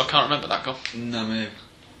Lorenzo. I can't remember that goal. No, maybe.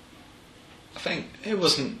 I think it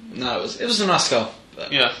wasn't. No, it was a nice goal.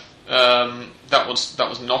 But. Yeah, that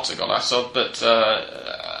was not a goal I saw, but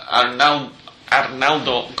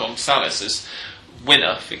Arnaldo Gonzalez's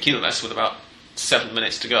winner for Quilmes with about 7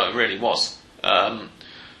 minutes to go. It really was.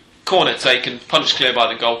 Corner taken, punch clear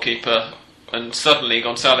by the goalkeeper, and suddenly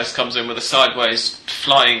Gonzalez comes in with a sideways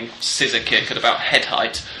flying scissor kick at about head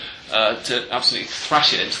height to absolutely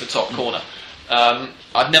thrash it into the top corner.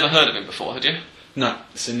 I'd never heard of him before, had you? No.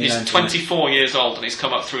 He's 24 years old and he's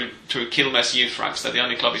come up through Quilmes youth ranks. They're the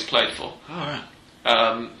only club he's played for. Oh,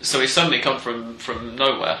 right. So he's suddenly come from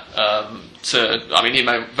nowhere he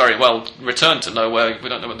may very well return to nowhere. We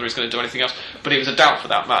don't know whether he's going to do anything else, but he was a doubt for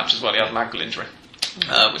that match as well. He had an ankle injury,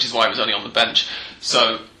 which is why he was only on the bench.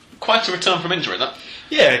 So quite a return from injury, that.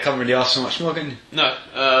 Yeah, can't really ask for much more, can you? No,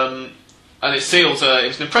 and it seals. It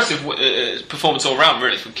was an impressive performance all round,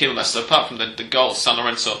 really, from Quilmes. So apart from the goals, San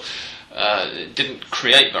Lorenzo didn't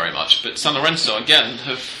create very much, but San Lorenzo again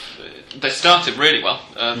they started really well.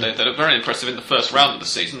 They were very impressive in the first round of the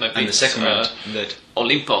season. They beat the second round,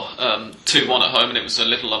 Olimpo 2-1 at home, and it was a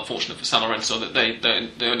little unfortunate for San Lorenzo that they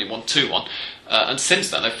only won 2-1. And since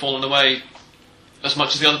then, they've fallen away as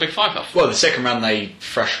much as the other big five have. Well, the second round they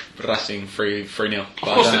thrashed Racing 3-0. Of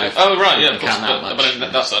course they did. Oh, right, yeah, of course.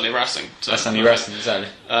 But that's only Racing. So, that's only Racing, exactly.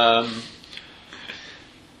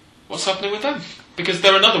 What's happening with them? Because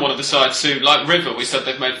they're another one of the sides who, like River, we said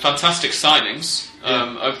they've made fantastic signings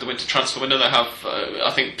over the winter transfer window. They have,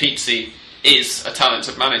 I think Pizzi is a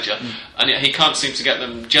talented manager, and yet he can't seem to get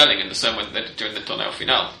them gelling in the same way that they did during the Torneo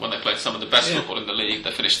Final, when they played some of the best football in the league.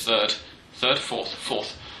 They finished fourth.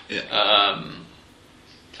 Yeah.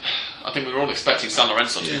 I think we were all expecting San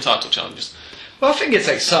Lorenzo to be title challengers. Well, I think it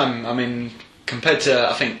takes time. I mean, compared to,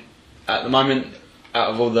 I think, at the moment, out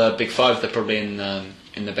of all the big five, they're probably in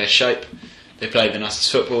the best shape. They play the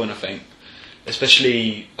nicest football, and I think it's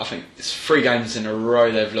 3 games in a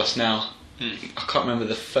row they've lost now. I can't remember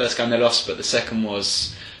the first game they lost, but the second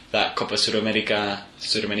was that Copa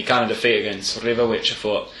Sudamericana defeat against River, which I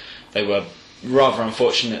thought they were rather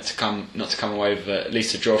unfortunate not to come away with at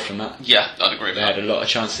least a draw from that. Yeah, I'd agree with that. They had a lot of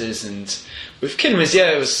chances, and with Quilmes,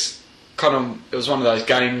 it was one of those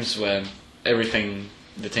games where everything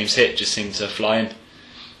the teams hit just seemed to fly in,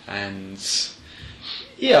 and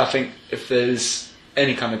I think if there's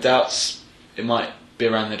any kind of doubts, it might be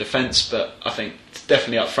around the defence, but I think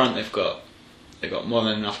definitely up front they've got more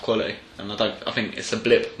than enough quality, and I think it's a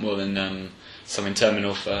blip more than something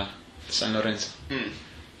terminal for San Lorenzo.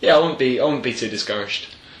 Yeah, I won't be too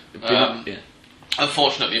discouraged.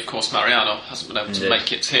 Unfortunately, of course, Mariano hasn't been able to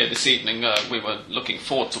make it here this evening. We were looking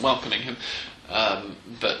forward to welcoming him,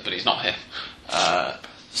 but he's not here.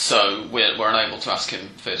 So we're unable to ask him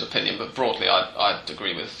for his opinion, but broadly I'd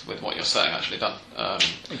agree with what you're saying, actually, Dan.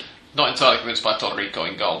 Not entirely convinced by Torrico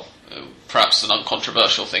in goal. Perhaps an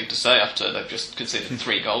uncontroversial thing to say after they've just conceded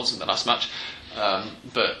 3 goals in the last match,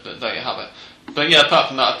 but there you have it. But yeah, apart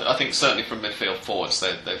from that, I think certainly from midfield forwards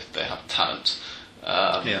they have talent.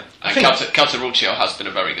 And Cauteruccio has been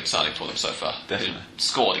a very good signing for them so far. Definitely. He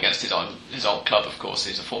scored against his old club, of course.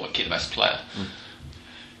 He's a former Quilmes player.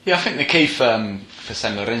 Yeah, I think the key for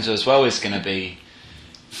San Lorenzo as well is going to be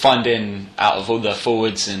finding out of all the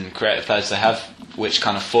forwards and creative players they have which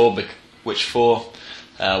four work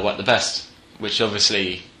the best, which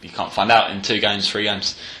obviously you can't find out in 2 games, 3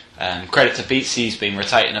 games. Credit to Pizzi, he's been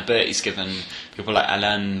rotating a bit. He's given people like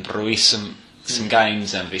Alan Ruiz some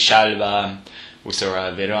games, and Villalba, also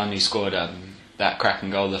Veron, who scored that cracking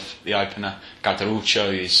goal, the opener.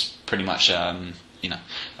 Cauteruccio, who's pretty much a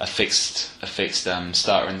fixed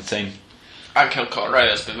starter in the team. Angel Correa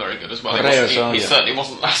has been very good as well. He certainly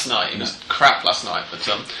wasn't last night. He was crap last night, but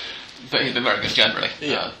he's been very good generally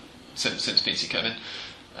since Pizzi came in.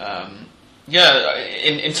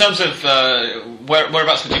 In terms of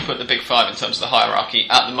whereabouts would you put the big five in terms of the hierarchy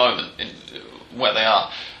at the moment, where they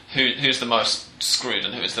are? Who's the most screwed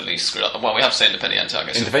and who is the least screwed up? Well, we have to say Independiente, I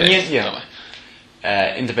guess.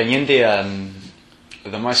 Independiente, are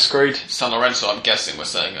the most screwed. San Lorenzo, I'm guessing we're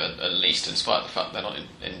saying at least, in spite of the fact they're not in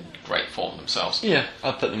great form themselves. Yeah,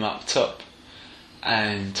 I'd put them up top.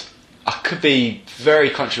 And I could be very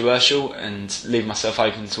controversial and leave myself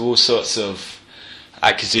open to all sorts of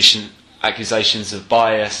accusations of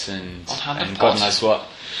bias and God knows what.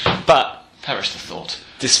 But perish the thought.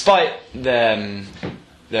 Despite their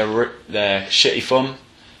shitty form,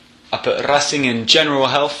 I put Racing in general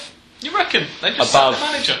health. You reckon? They just sacked the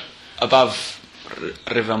manager. Above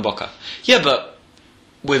River and Boca. Yeah, but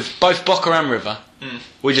with both Boca and River,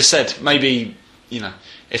 we just said maybe,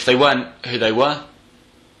 if they weren't who they were,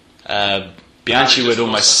 Bianchi would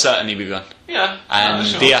almost certainly be gone. Yeah. And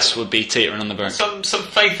sure. Diaz would be teetering on the brink. Some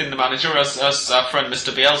faith in the manager, as our friend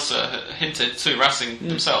Mr. Bielsa hinted to Racing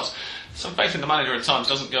themselves. Some faith in the manager at times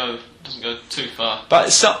doesn't go too far. But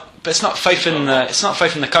it's not faith in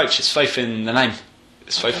the coach. It's faith in the name.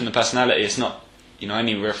 It's faith in the personality. It's not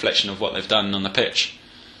any reflection of what they've done on the pitch.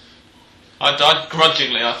 I'd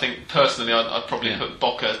grudgingly, I think personally, I'd probably put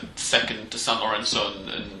Boca second to San Lorenzo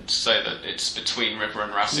and say that it's between River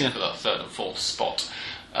and Racing for that third and fourth spot.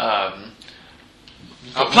 I'll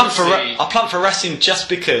plump for Racing just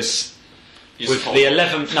because with the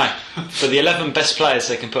 11 best players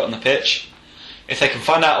they can put on the pitch, if they can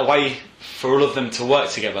find out a way for all of them to work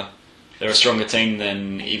together, they're a stronger team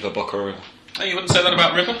than either Boca or River. Oh, you wouldn't say that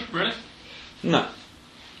about River, really? No.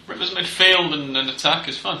 River's midfield and attack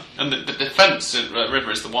is fun, and the defence at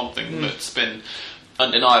River is the one thing that's been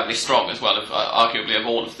undeniably strong as well, arguably of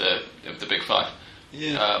all of the big five.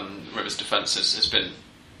 Yeah. River's defence has been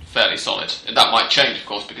fairly solid. And that might change, of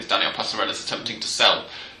course, because Daniel Passarella is attempting to sell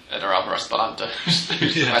Eder Alvarez-Balanta, who's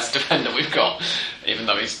the best defender we've got, even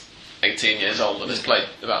though he's 18 years old and has played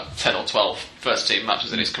about 10 or 12 first-team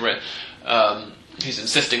matches in his career. He's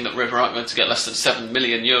insisting that River aren't going to get less than €7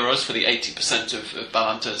 million for the 80% of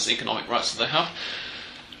Balanta's economic rights that they have.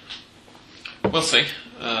 We'll see.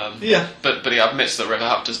 But he admits that River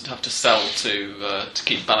have to sell to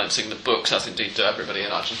keep balancing the books, as indeed do everybody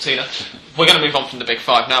in Argentina. We're going to move on from the Big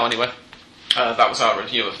Five now, anyway. That was our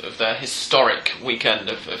review of their historic weekend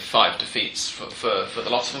of 5 defeats for the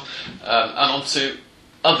lot of them, and on to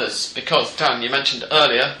others. Because Dan, you mentioned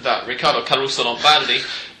earlier that Ricardo Caruso Lombardi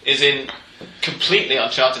is in completely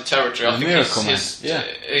uncharted territory. I think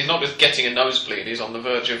he's not just getting a nosebleed; he's on the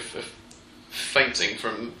verge of fainting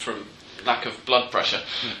from lack of blood pressure,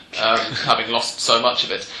 having lost so much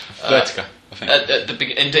of it. Vertigo, I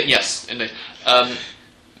think. Yes, indeed.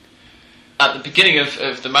 At the beginning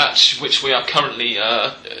of the match, which we are currently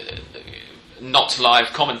not live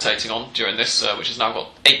commentating on during this, which has now got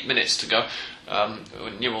 8 minutes to go,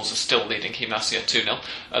 Newell's are still leading Gimnasia 2-0.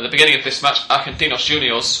 At the beginning of this match, Argentinos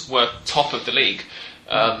Juniors were top of the league.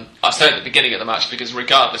 I say at the beginning of the match because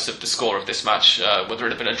regardless of the score of this match, whether it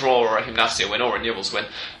had been a draw or a Gimnasia win or a Newell's win,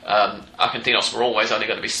 Argentinos were always only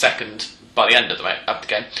going to be second by the end of the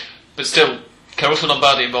game. But still, Caruso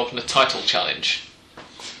Lombardi involved in a title challenge.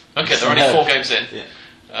 Okay, they're only 4 games in.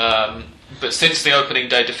 Yeah. But since the opening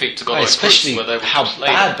day defeat to Godoy Cruz, where they were how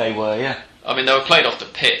bad they were, yeah. I mean, they were played off the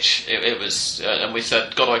pitch. It was, and we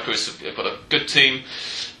said Godoy Cruz have got a good team.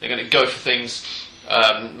 They're going to go for things.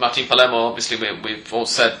 Martin Palermo, obviously, we've all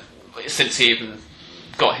said since he even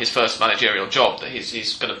got his first managerial job that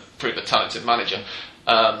he's going to prove a talented manager.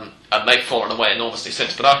 And they've fallen away enormously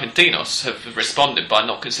since. But Argentinos have responded by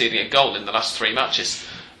not conceding a goal in the last 3 matches.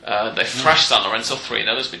 They thrashed San Lorenzo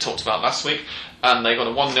 3-0, as we talked about last week, and they got a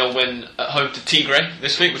 1-0 win at home to Tigre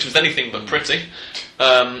this week, which was anything but pretty.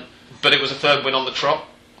 But it was a third win on the trot,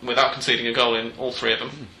 without conceding a goal in all 3 of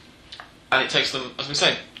them. And it takes them, as we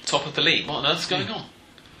say, top of the league. What on earth's going on?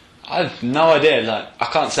 I've no idea. I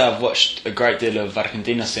can't say I've watched a great deal of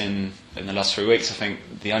Argentinos in the last 3 weeks. I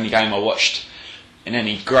think the only game I watched in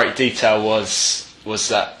any great detail was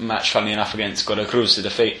that match, funnily enough, against Godoy Cruz, the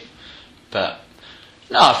defeat. But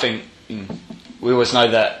no, I think we always know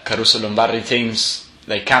that Caruso Lombardi teams,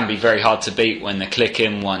 they can be very hard to beat when they're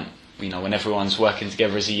clicking, when everyone's working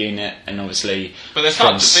together as a unit, and obviously but they're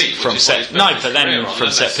hard to beat from set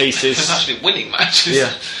pieces, it's actually winning matches.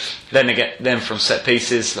 Yeah. Then from set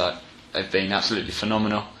pieces, they've been absolutely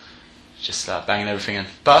phenomenal, just banging everything in.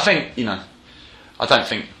 But I think I don't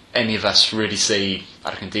think any of us really see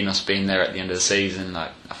Argentinos being there at the end of the season. I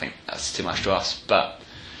think that's too much to ask. But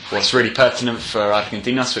what's really pertinent for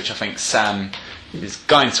Argentinos, which I think Sam is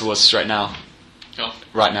going towards straight now.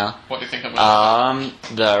 Right now. What do you think about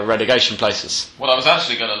the relegation places? What I was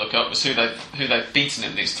actually going to look up was who they've beaten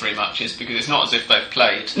in these 3 matches, because it's not as if they've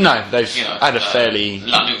played. No, they've had a fairly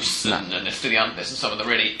Lanús and Estudiantes and some of the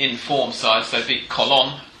really in-form sides. They beat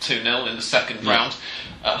Colón 2-0 in the second round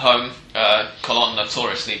at home. Colón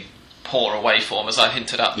notoriously poor away form, as I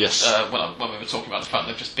hinted at Yes. when we were talking about the fact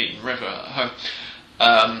they've just beaten River at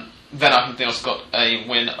home. Then Argentinos got a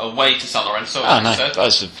win away to San Lorenzo.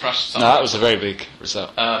 That was a very big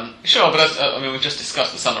result. Sure, but we've just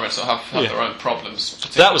discussed that San Lorenzo have their own problems.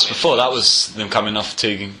 That was before. That was them coming off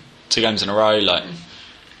two games in a row. Like,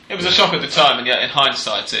 it was a shock at the time, and yet in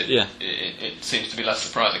hindsight, it seems to be less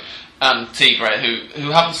surprising. And Tigre,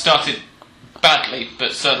 who haven't started badly,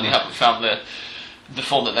 but certainly haven't found the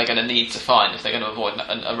form that they're going to need to find if they're going to avoid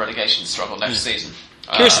a relegation struggle next season.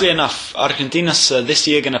 Curiously enough, Argentinos this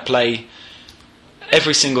year going to play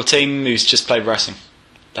every single team who's just played Racing.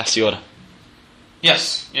 That's the order.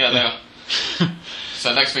 Yes, they are.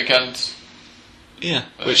 So next weekend,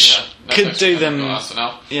 which could do them.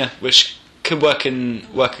 Arsenal. Which could work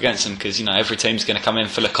against them, because every team's going to come in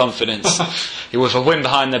full of confidence with a win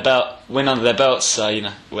behind their belt, win under their belts. So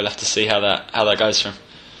we'll have to see how that goes for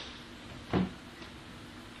them.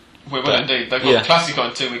 We will indeed. They've got Clásico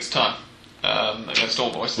in 2 weeks' time. Against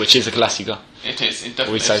All Boys, which is a Clásico. It is. It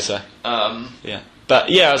definitely we say is. so. But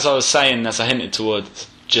as I was saying, as I hinted towards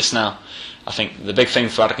just now, I think the big thing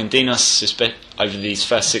for Argentinos over these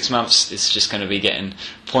first 6 months is just going to be getting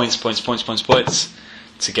points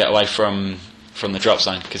to get away from the drop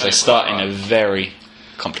zone, because they start in a very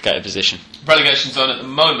complicated position. Relegation zone at the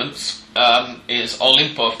moment is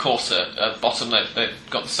Olimpo, of course, at bottom. They've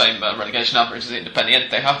got the same relegation average as Independiente.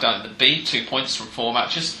 They have down in the B, 2 points from 4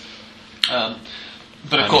 matches.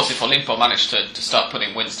 But of course, if Olimpo managed to start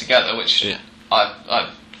putting wins together, which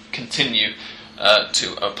I continue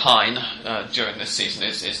to opine during this season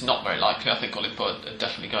is not very likely. I think Olimpo are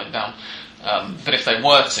definitely going down. But if they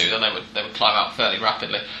were to, then they would climb out fairly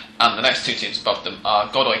rapidly. And the next 2 teams above them are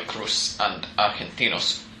Godoy Cruz and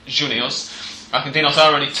Argentinos Juniors. Argentinos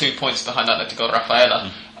are only 2 points behind Atlético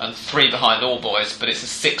Rafaela and 3 behind All Boys, but it's a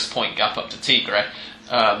 6-point gap up to Tigre,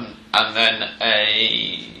 and then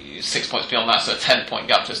a 6 points beyond that, so a 10-point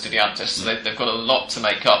gap to Estudiantes. So they've got a lot to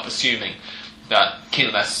make up, assuming that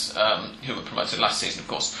Quilmes, who were promoted last season, of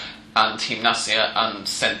course, and Gimnasia and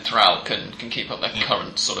Central can keep up their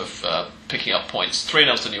current sort of picking up points.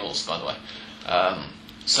 3-0 to Newell's, by the way.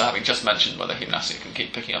 So having just mentioned whether Gimnasia can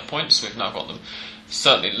keep picking up points, we've now got them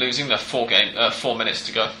certainly losing. They're 4 minutes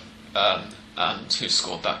to go. And who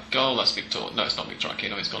scored that goal? That's Victor. No, it's not Victor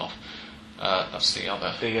Aquino. He's gone off. That's the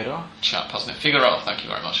other chap, hasn't it? Figueroa, thank you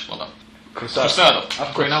very much. Well done. Cruzado.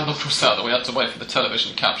 Reinaldo Cruzado. We had to wait for the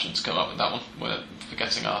television caption to come up with that one. We're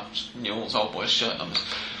forgetting our Newell's Old Boys shirt numbers.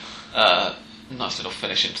 Nice little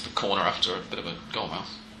finish into the corner after a bit of a goal mouth.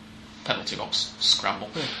 Penalty box scramble.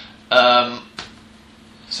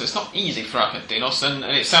 So it's not easy for Argentinos, and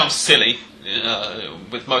it sounds silly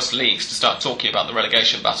with most leagues to start talking about the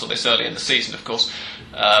relegation battle this early in the season, of course.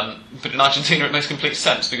 But in Argentina it makes complete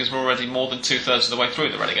sense, because we're already more than 2/3 of the way through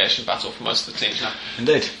the relegation battle for most of the teams now.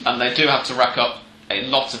 Indeed. And they do have to rack up a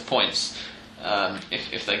lot of points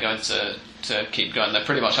if they're going to keep going. They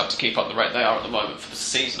pretty much have to keep up the rate they are at the moment for the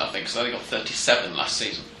season, I think, because they only got 37 last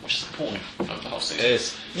season, which is appalling over the whole season. It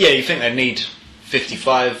is. Yeah, you think they need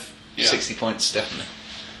 55, 60 points, definitely.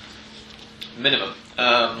 Minimum.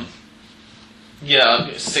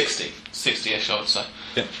 60-ish, I would say,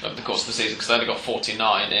 over the course of the season, because they only got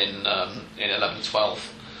 49 in 11-12.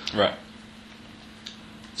 Right.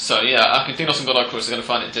 So Argentinos and Godoy Cruz are going to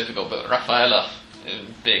find it difficult, but Rafaela,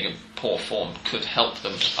 being in poor form, could help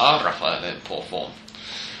them. Are Rafaela in poor form?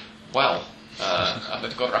 Well,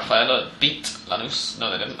 Atletico Rafaela beat Lanús.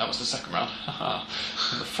 No, they didn't. That was the second round.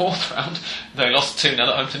 In the fourth round, they lost 2-0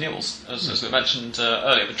 at home to Newell's, as we mentioned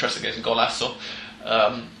earlier, with Trezeguet's golazo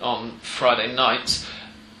on Friday night.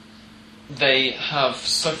 They have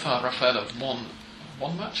so far, Rafaela have won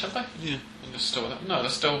one match, have they? Yeah. Yes,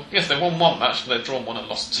 they won 1 match, but they've drawn 1 and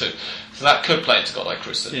lost 2. So that could play into Godoy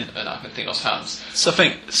Cruz and Argentinos' hands. So I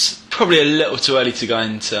think it's probably a little too early to go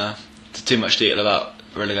into too much detail about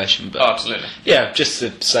relegation. But absolutely. Yeah, just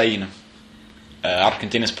to say,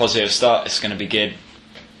 Argentina's positive start is going to be good.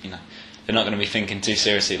 They're not going to be thinking too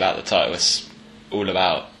seriously about the title. It's all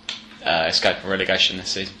about escaping relegation this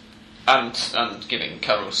season. And giving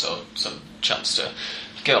Caruso some chance to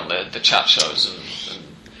get on the chat shows and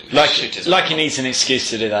like he needs an excuse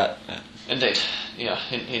to do that. Indeed, he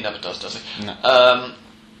never does he? No.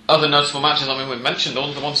 Other notable matches, we've mentioned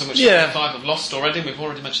all the ones in which the 5 have lost already. We've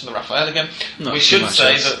already mentioned the Rafael again. We should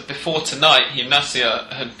say that before tonight,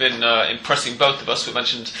 Gimnasia had been impressing both of us. We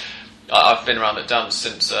mentioned I've been around it down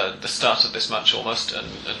since the start of this match almost, and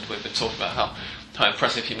we've been talking about how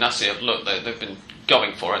impressive Gimnasia have looked. They've been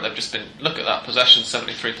going for it. They've just been, look at that, possession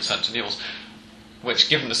 73% to Newell's, which,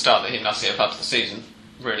 given the start that Gimnasia have had to the season,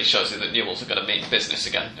 really shows you that Newell's are going to mean business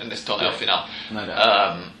again in this torneo final. No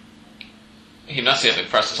doubt. Gimnasia have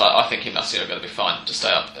impressed us. I think Gimnasia are going to be fine to stay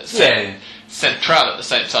up. Yeah. Central at the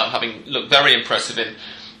same time, having looked very impressive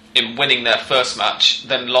in winning their first match,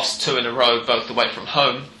 then lost 2 in a row, both away from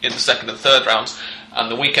home in the second and third rounds,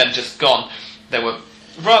 and the weekend just gone. They were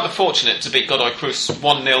rather fortunate to beat Godoy Cruz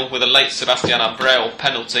 1-0 with a late Sebastian Abreu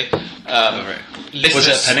penalty. Was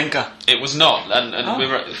it Panenka? It was not, and we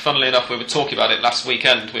were, funnily enough, we were talking about it last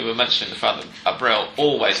weekend. We were mentioning the fact that Abreu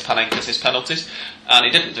always Panenkas his penalties, and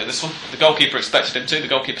he didn't do this one. The goalkeeper expected him to. The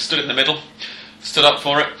goalkeeper stood in the middle, stood up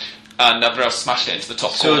for it, and Abreu smashed it into the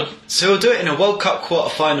top corner. So he'll do it in a World Cup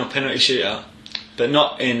quarter-final penalty shootout, but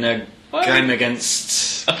not in a game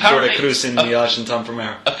against Godoy Cruz in the Argentine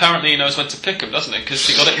Primera. Apparently he knows when to pick him, doesn't he? Because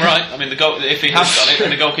he got it right. I mean, if he had done it, then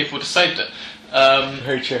the goalkeeper would have saved it.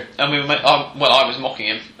 Very true. And I was mocking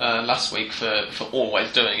him last week for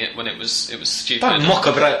always doing it when it was stupid. Don't mock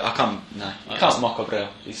Abreu. I can't mock Abreu.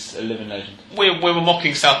 He's a living legend. We were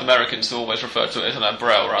mocking South Americans who always refer to it as an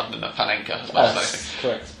Abreu rather than a Panenka, as much as anything.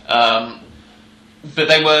 Correct. But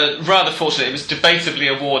they were rather fortunate. It was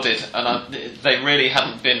debatably awarded, and they really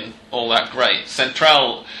hadn't been all that great.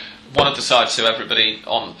 Central, one of the sides who everybody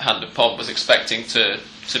on Hand of Pod was expecting to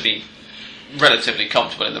be relatively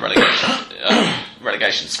comfortable in the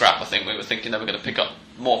relegation scrap. I think we were thinking they were going to pick up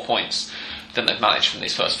more points than they've managed from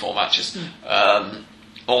these first 4 matches.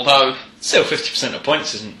 Although still 50% of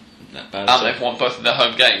points isn't that bad. And they've won both of their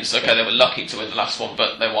home games. Okay, they were lucky to win the last one,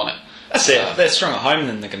 but they won it. That's it. If they're strong at home,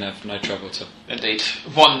 then they're going to have no trouble to. Indeed.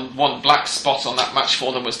 One black spot on that match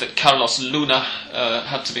for them was that Carlos Luna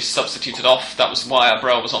had to be substituted off. That was why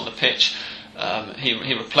Abreu was on the pitch. He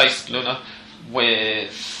replaced Luna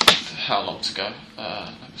with how long to go? Let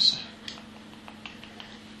me see.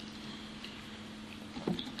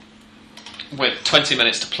 With 20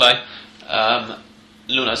 minutes to play.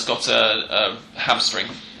 Luna's got a hamstring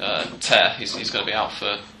tear. He's going to be out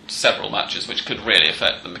for several matches, which could really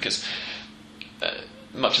affect them because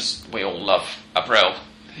much as we all love Abreu,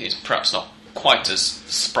 he's perhaps not quite as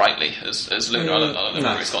sprightly as Luna. I don't know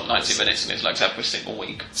whether he's got 90 minutes in his legs every single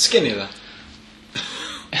week. Skinny though.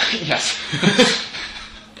 Yes.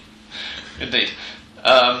 Indeed.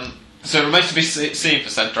 So it remains to be seen for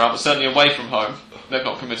Central, but certainly away from home, they've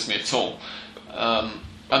not convinced me at all. And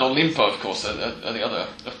Olimpo, of course, are the other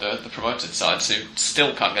of the promoted sides who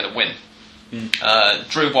still can't get a win.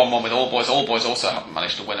 Drew 1-1 with All Boys. All Boys also haven't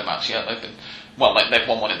managed to win a match yet. They've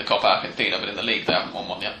won one in the Copa Argentina, but in the league they haven't won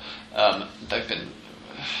one yet. They've been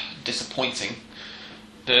disappointing.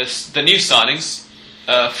 The new signings,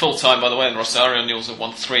 full time by the way, in Rosario, Newell's have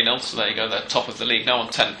won 3-0, so there you go, they're top of the league now on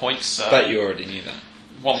 10 points. Bet you already knew that.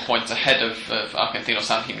 1 point ahead of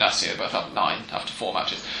Argentinos and Gimnasia, both up 9 after 4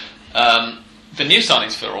 matches. The new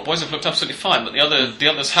signings for All Boys have looked absolutely fine, but the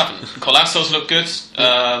others haven't. Colasso's looked good.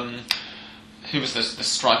 Who was the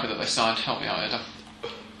striker that they signed? Help me out, Eda.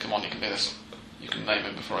 Come on, you can do this. You can name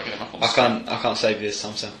him before I get him up on the screen. I can't save you this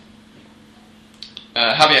time, Sam.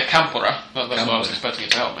 Javier Campora, that's what I was expecting you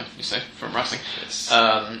to help me, you see, from Racing, yes.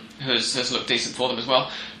 Has looked decent for them as well.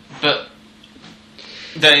 But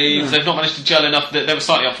they've not managed to gel enough. They were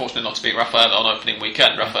slightly unfortunate not to beat Rafael on opening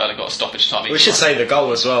weekend. Rafael got a stoppage time. We should say the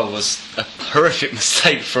goal as well was a horrific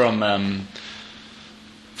mistake from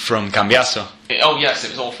Cambiaso. Oh yes,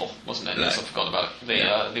 it was awful, wasn't it? Yes, I forgot about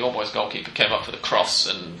it. The All Boys goalkeeper came up for the cross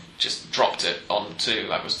and just dropped it onto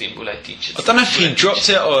Agustin Vuletic. I don't know if he dropped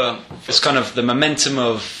it or it's kind of the momentum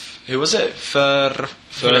of who was it for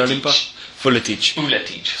Olimpo? Vuletic.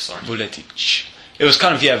 It was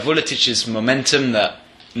kind of Vuletic's momentum that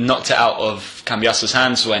knocked it out of Cambiaso's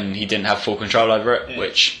hands when he didn't have full control over it,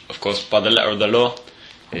 which of course by the letter of the law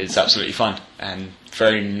is absolutely fine and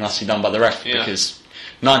very nicely done by the ref because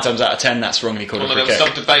 9 times out of 10 that's wrongly called a free kick. There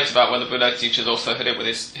was some debate about whether Vuletic has also hit it with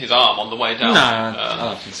his arm on the way down. No, I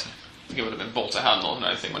don't think so. I think it would have been ball to hand more than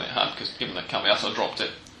anything when it had, because given that Cambiaso dropped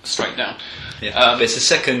it straight down. But it's the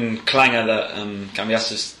second clanger that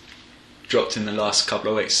Cambiaso's dropped in the last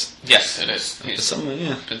couple of weeks. Yes, it is. He's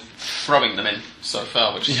been throwing them in so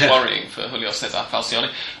far, which is worrying for Julio Cesar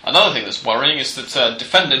Falcioni. Another thing that's worrying is that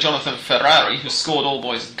defender Jonathan Ferrari, who scored All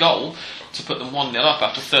Boys' goal to put them 1-0 up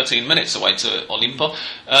after 13 minutes away to Olimpo.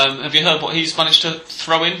 Have you heard what he's managed to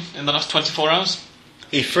throw in the last 24 hours?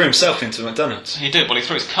 He threw himself into McDonald's. He did. Well, he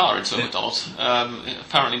threw his car into a McDonald's. It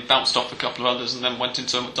apparently bounced off a couple of others and then went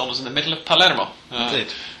into a McDonald's in the middle of Palermo.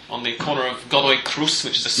 On the corner of Godoy Cruz,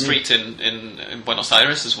 which is a street in Buenos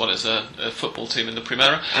Aires, as well as a football team in the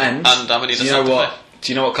Primera. And Avenida Santa Fe.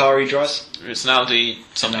 Do you know what car he drives? It's an Audi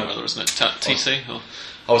something or other, isn't it? TC? Or?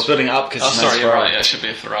 I was building it up because sorry, you're right. Yeah, it should be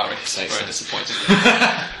a Ferrari. Very disappointing.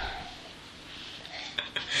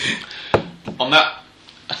 On that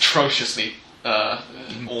atrociously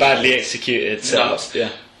Badly executed setup.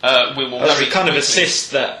 Yeah. We will That's very the kind of quickly-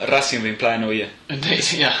 assist that Racing have been playing all year.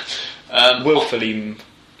 Indeed, yeah. Willfully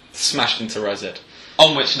smashed into Rosette.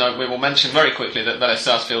 On which note, we will mention very quickly that Vélez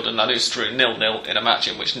Sarsfield and Lanús drew 0-0 in a match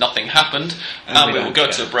in which nothing happened, and we will go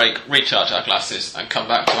to a break, recharge our glasses, and come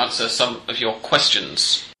back to answer some of your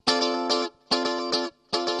questions.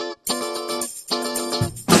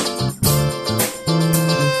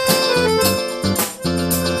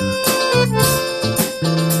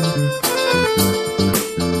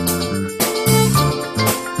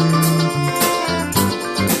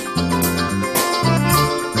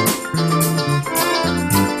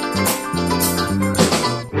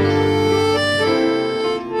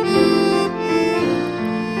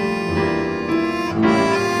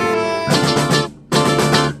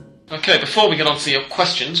 Okay, before we get on to your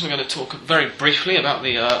questions, we're going to talk very briefly about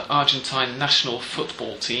the Argentine national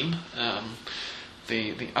football team,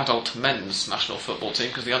 the adult men's national football team,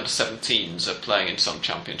 because the under-17s are playing in some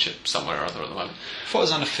championship somewhere or other at the moment. I thought it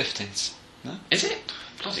was under 15s. No? Is it?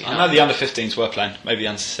 Bloody hell. I know the under 15s were playing, maybe the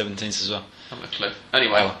under 17s as well. I haven't a clue.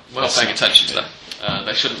 Anyway, we're not paying attention to them.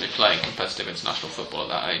 They shouldn't be playing competitive international football at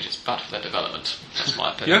that age. It's bad for their development. That's my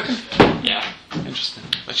You opinion. reckon? Yeah. Interesting.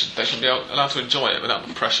 They should be allowed to enjoy it without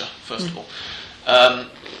the pressure, first of all.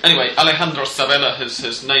 Anyway, Alejandro Sabella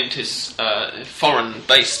has named his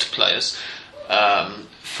foreign-based players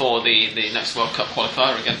for the next World Cup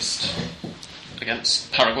qualifier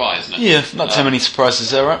against Paraguay, isn't it? Yeah, not too many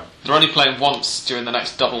surprises there, right? They're only playing once during the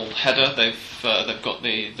next double header. They've got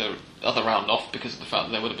the other round off because of the fact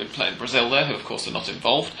that they would have been playing Brazil there, who of course are not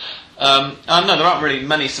involved. And no, there aren't really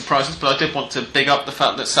many surprises, but I did want to big up the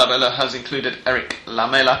fact that Sabella has included Eric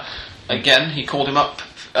Lamela. Again, he called him up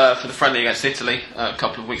for the friendly against Italy a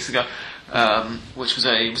couple of weeks ago, which was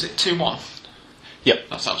it 2-1? Yep.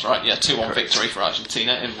 That sounds right, yeah, 2-1 victory for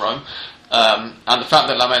Argentina in Rome. And the fact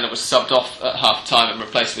that Lamela was subbed off at half-time and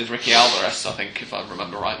replaced with Ricky Alvarez, I think, if I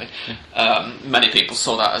remember rightly, many people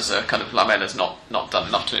saw that as a kind of Lamela's not done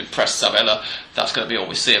enough to impress Sabella. That's going to be all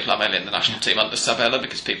we see of Lamela in the national team under Sabella,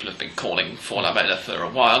 because people have been calling for Lamela for a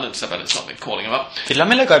while, and Sabella's not been calling him up. Did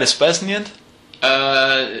Lamela go to Spurs in the end?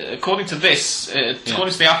 According to this,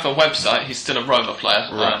 according to the AFA website, he's still a Roma player.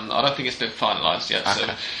 Right. I don't think it's been finalised yet, Okay.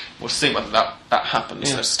 so we'll see whether that happens.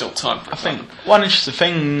 Yeah. There's still time for it. I think one interesting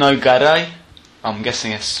thing, no Garay. I'm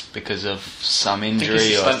guessing it's because of some injury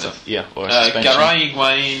he's or suspended. or a suspension. Garay,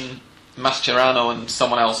 Higuain, Mascherano and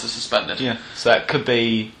someone else is suspended. Yeah, so that could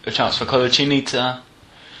be a chance for Coloccini to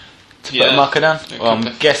put Yeah, a marker down. it Well, could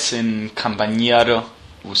I'm be. guessing Campagnaro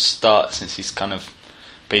will start since he's kind of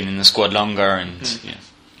been in the squad longer, and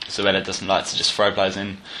Sabella doesn't like to just throw players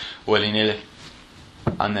in willy-nilly.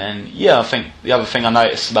 And then, I think the other thing I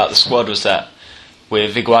noticed about the squad was that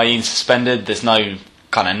with Higuain suspended, there's no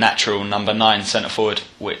kind of natural number 9 centre forward,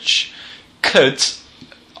 which could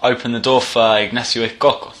open the door for Ignacio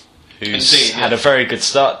Escoco, who's Indeed, had yeah. a very good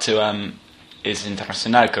start to his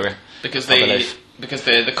international career. Because I believe.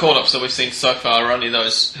 the call-ups that we've seen so far are only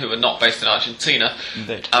those who are not based in Argentina.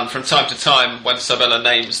 Indeed. And from time to time, when Sabella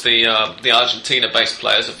names the Argentina-based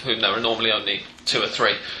players, of whom there are normally only 2 or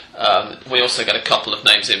 3, we also get a couple of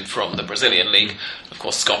names in from the Brazilian league. Of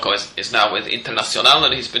course, Scocco is now with Internacional,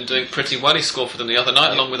 and he's been doing pretty well. He scored for them the other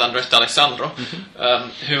night, along with Andres D'Alessandro,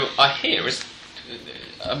 who I hear is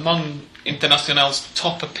among Internacional's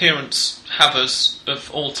top appearance havers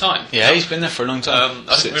of all time. Yeah, he's been there for a long time.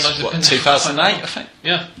 I didn't realise he'd been there 2008, for I think.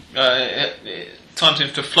 Yeah, time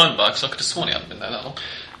seems to have flown by, because I could have sworn he hadn't been there that long.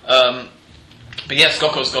 But yeah,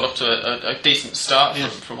 Scocco's got up to a decent start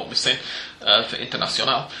from what we've seen for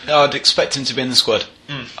Internacional. Yeah, I'd expect him to be in the squad,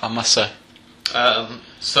 I must say.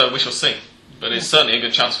 So we shall see. But it's certainly a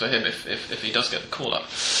good chance for him if he does get the call-up.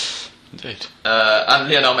 Indeed. And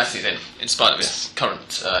Lionel Messi's in spite of his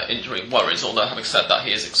current injury worries, although having said that,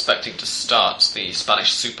 he is expecting to start the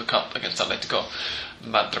Spanish Super Cup against Atletico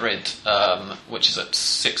Madrid, which is at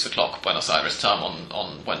 6 o'clock Buenos Aires time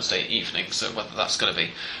on Wednesday evening. So whether that's going to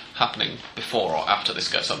be happening before or after this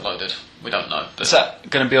gets uploaded, we don't know. But Is that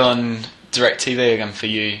going to be on DirecTV again for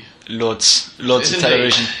you, lords of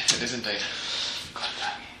television? It is indeed.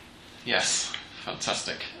 Yes,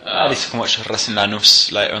 fantastic. At least I can watch Racing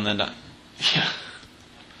Lanús later on than that. Yeah.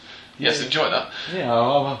 Yes, enjoy that. Yeah,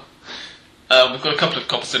 well. We've got a couple of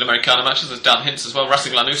Copa Sudamericana matches. There's Dan Hints as well.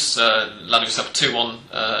 Racing Lanús. Lanús have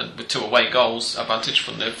 2-1 with 2 away goals advantage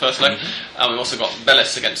from the first leg. And we've also got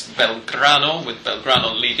Vélez against Belgrano, with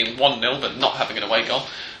Belgrano leading 1-0 but not having an away goal.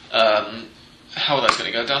 How are those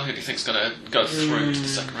going to go down? Who do you think is going to go through to the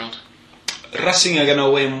second round? Racing are going to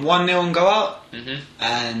win 1-0 and go out,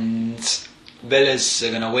 and Vélez are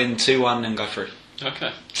going to win 2-1 and go through.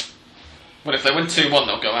 Okay. Well, if they win 2-1,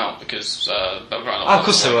 they'll go out because Belgrano. Oh, of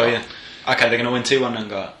course they will. Yeah. Okay, they're going to win 2-1 and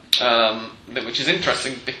go out. Which is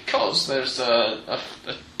interesting because there's a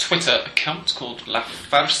Twitter account called La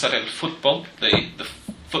Farsa del Fútbol, the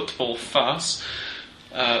football farce,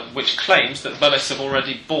 which claims that Vélez have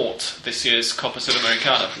already bought this year's Copa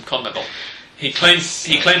Sudamericana from CONMEBOL. He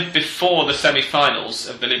claimed before the semi-finals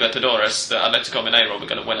of the Libertadores that Atletico Mineiro were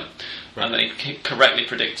going to win it, right. And then he correctly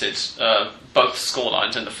predicted both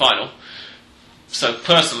scorelines in the final. So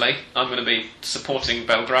personally, I'm going to be supporting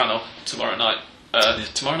Belgrano tomorrow night.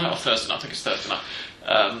 Tomorrow night or Thursday night? I think it's Thursday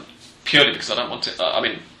night. Purely because I don't want it. I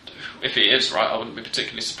mean, if he is right, I wouldn't be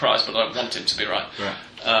particularly surprised, but I don't want him to be right.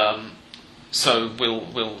 So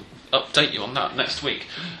we'll update you on that next week.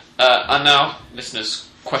 And now, listeners,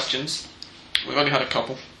 questions. We've only had a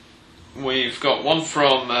couple. We've got one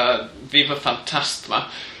from Viva Fantasma,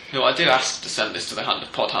 who I did ask to send this to the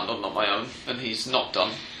pod handle, not my own, and he's not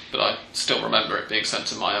done, but I still remember it being sent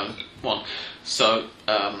to my own one. So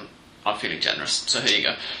I'm feeling generous. So here you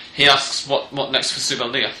go. He asks, what next for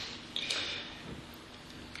Zubeldia?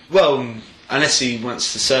 Well, unless he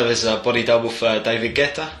wants to serve as a body double for David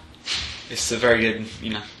Guetta, it's a very good,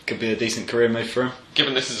 could be a decent career move for him.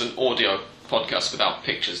 Given this is an audio podcast without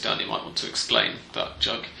pictures, Dan, you might want to explain that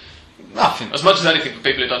joke. Nothing. As much as anything for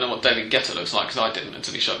people who don't know what David Guetta looks like, because I didn't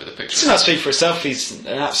until he showed me the picture. Doesn't that speak for itself? He's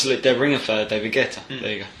an absolute dead ringer for David Guetta.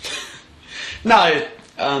 There you go. No,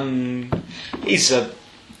 he's a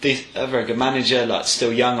very good manager,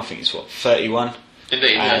 still young. I think he's 31.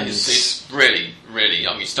 Indeed, yeah, he's really, really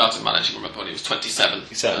young. He started managing, remember, when he was 27.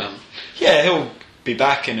 Exactly. He'll be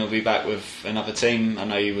back, and he'll be back with another team. I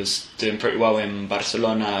know he was doing pretty well in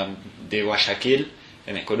Barcelona de Guayaquil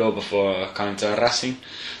in Ecuador before coming to Racing.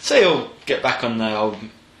 So he'll get back on the old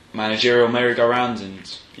managerial merry-go-round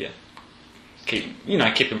and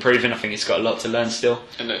keep improving. I think he's got a lot to learn still.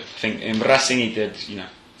 Indeed. I think in Racing he did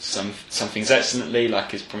some things excellently,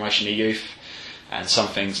 like his promotion of youth, and some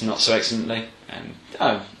things not so excellently. And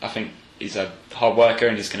I think he's a hard worker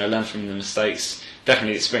and he's going to learn from the mistakes.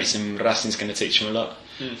 Definitely, experience in Racing is going to teach him a lot.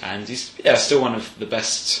 And he's still one of the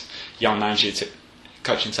best young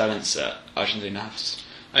coaching talents that Argentina has.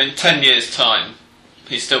 And in 10 years' time,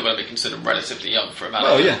 he's still going to be considered relatively young for a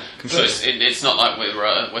manager. Oh yeah, completely. So it's not like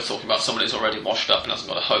we're talking about someone who's already washed up and hasn't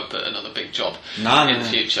got a hope at another big job in the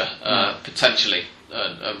future. Potentially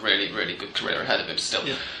a really, really good career ahead of him still.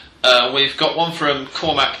 Yeah. We've got one from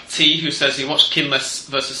Cormac T, who says he watched Quilmes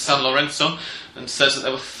versus San Lorenzo and says that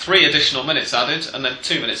there were 3 additional minutes added, and then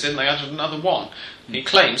 2 minutes in they added another 1. He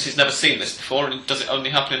claims he's never seen this before, and does it only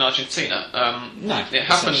happen in Argentina? No. It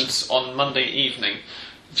happened on Monday evening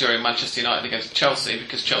during Manchester United against Chelsea,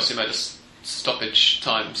 because Chelsea made a stoppage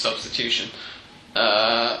time substitution.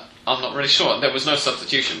 I'm not really sure. There was no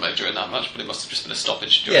substitution made during that match, but it must have just been a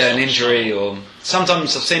stoppage. An injury, or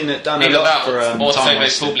sometimes I've seen it done a lot for or time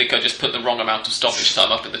TV Publica just put the wrong amount of stoppage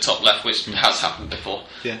time up in the top left, which has happened before.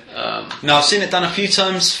 Yeah. No, I've seen it done a few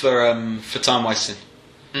times for time wasting,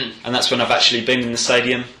 and that's when I've actually been in the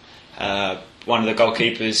stadium. One of the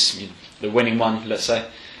goalkeepers, the winning one, let's say,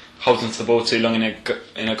 holds onto the ball too long in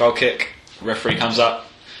a goal kick. Referee comes up,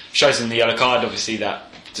 shows him the yellow card. Obviously, that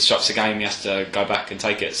disrupts the game. He has to go back and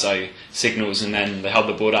take it. So signals, and then they hold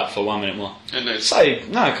the ball up for 1 minute more. Indeed. So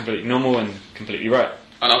no, completely normal and completely right.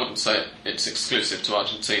 And I wouldn't say it's exclusive to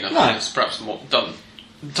Argentina. No. It's perhaps done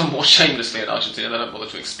more shamelessly in Argentina. They don't bother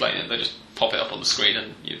to explain it. They just pop it up on the screen,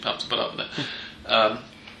 and you have to put up with it.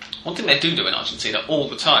 One thing they do in Argentina all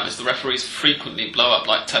the time is the referees frequently blow up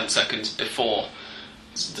like 10 seconds before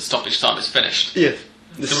the stoppage time is finished. Yeah.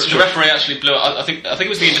 The referee actually blew up. I think it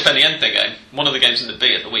was the Independiente game, one of the games in the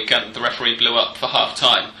B at the weekend. The referee blew up for half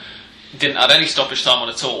time, didn't add any stoppage time on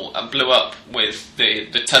at all, and blew up with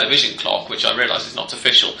the television clock, which I realise is not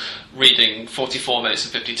official, reading 44 minutes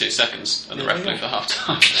and 52 seconds, and the ref blew for half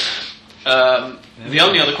time. The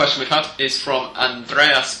only other question we've had is from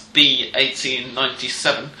Andreas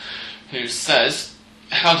B1897, who says,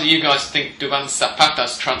 how do you guys think Duvan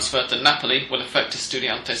Zapata's transfer to Napoli will affect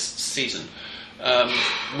Estudiantes' season?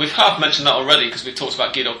 We've half mentioned that already because we talked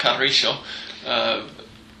about Guido Carrillo.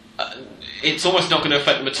 It's almost not going to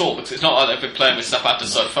affect them at all because it's not like they've been playing with Zapata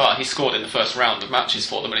so far. He scored in the first round of matches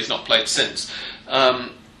for them and he's not played since.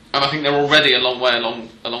 And I think they're already a long way along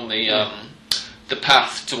the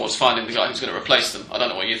path towards finding the guy who's going to replace them. I don't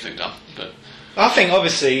know what you think, Dan. But I think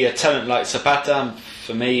obviously a talent like Zapata,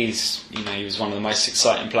 for me, he was one of the most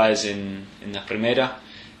exciting players in the Primera.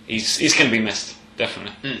 He's going to be missed.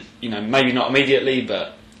 Definitely. Maybe not immediately,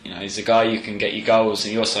 but he's a guy who can get you goals,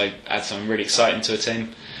 and he also adds something really exciting to a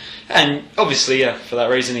team. And obviously, for that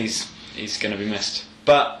reason, he's going to be missed.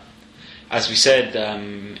 But as we said,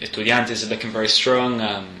 Estudiantes are looking very strong,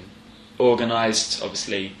 organised.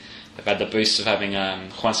 Obviously, they've had the boost of having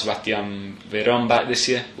Juan Sebastian Veron back this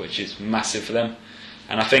year, which is massive for them.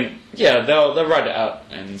 And I think, they'll ride it out,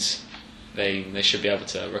 and they should be able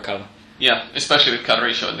to recover. Yeah, especially with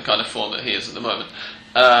Carrillo in the kind of form that he is at the moment.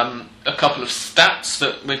 A couple of stats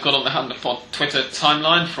that we've got on the HanderPod Twitter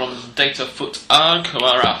timeline from DataFootArg, who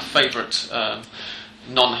are our favourite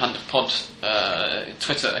non-HanderPod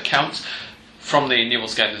Twitter account, from the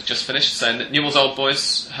Newell's game that's just finished, saying that Newell's Old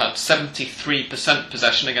Boys had 73%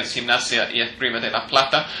 possession against Gimnasia y Esgrima de la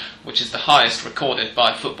Plata, which is the highest recorded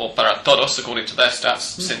by Football Para Todos, according to their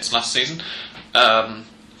stats, since last season.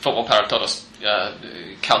 Football Para Todos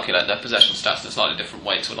calculate their possession stats in a slightly different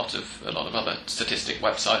way to a lot of other statistic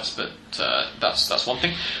websites, but that's one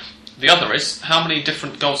thing. The other is, how many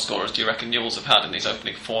different goal scorers do you reckon Newell's have had in these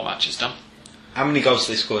opening 4 matches, Dan? How many goals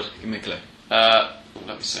have they scored? Give me a clue. Let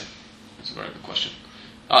me see. That's a very good question.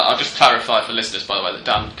 I'll just clarify for listeners, by the way, that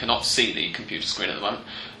Dan cannot see the computer screen at the moment.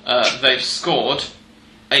 They've scored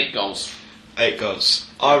 8 goals. 8 goals.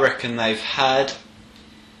 I reckon they've had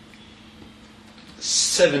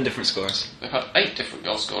 7 different scorers. They've had 8 different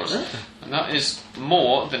goal scorers, and that is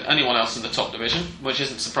more than anyone else in the top division, which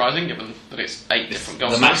isn't surprising given that it's 8 different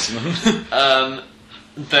goal scorers. The maximum.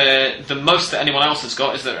 The most that anyone else has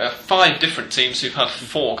got is there are 5 different teams who've had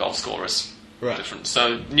 4 goal scorers. Right. Different.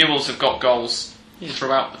 So Newell's have got goals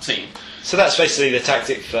throughout the team. So that's basically the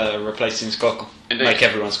tactic for replacing Skoko. Indeed. Make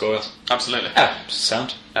everyone score goals. Absolutely.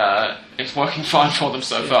 Sound. It's working fine for them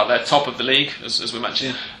so far. They're top of the league, as we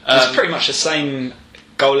mentioned. It's pretty much the same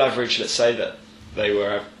goal average, let's say, that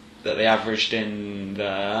they averaged in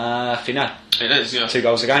the final. It is, yeah. 2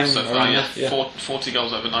 goals a game. So far, yeah. 40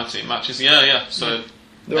 goals over 19 matches. Yeah. So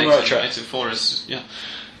they're on the right track. 8 and 4 is, yeah.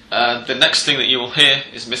 The next thing that you will hear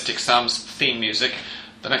is Mystic Sam's theme music.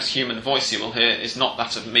 The next human voice you will hear is not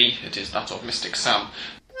that of me, it is that of Mystic Sam.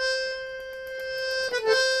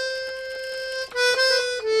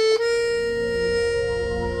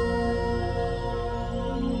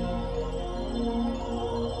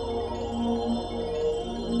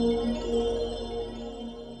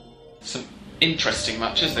 Some interesting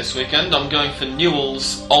matches this weekend. I'm going for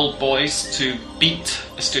Newell's Old Boys to beat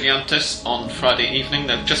Estudiantes on Friday evening.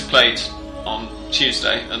 They've just played on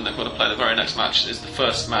Tuesday, and they've got to play the very next match. It's the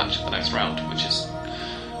first match of the next round, which is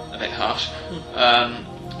a bit harsh.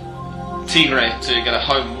 Tigre to get a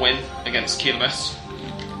home win against Quilmes.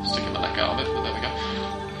 Sticking the neck out of it, but there we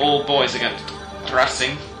go. All Boys against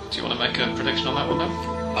Racing. Do you want to make a prediction on that one, then?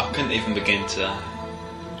 I couldn't even begin to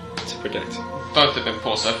predict. Both have been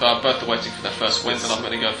poor so far. Both are waiting for their first wins, and I'm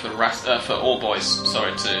going to go for All Boys.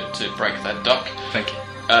 Sorry, to break their duck. Thank you.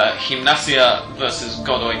 Gimnasia versus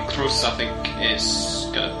Godoy Cruz, I think, is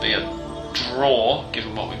going to be a draw,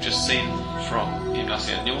 given what we've just seen from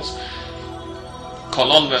Gimnasia and Newell's.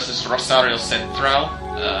 Colón versus Rosario Central,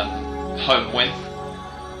 home win.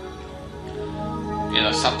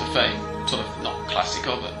 Santa Fe, sort of not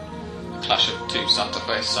Clásico, but a clash of 2 Santa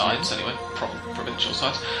Fe sides, anyway, provincial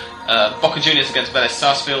sides. Boca Juniors against Vélez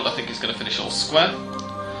Sarsfield, I think is going to finish all square.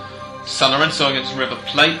 San Lorenzo against River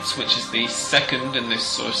Plate, which is the second in this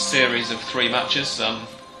sort of series of 3 matches.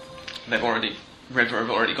 River have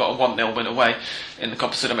already got a 1-0 win away in the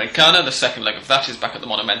Copa Sudamericana. The second leg of that is back at the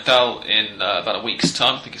Monumental in about a week's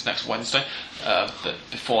time. I think it's next Wednesday. But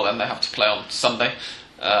before then, they have to play on Sunday.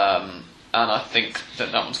 And I think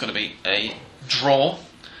that one's going to be a draw.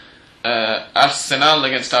 Arsenal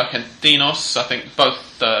against Argentinos. I think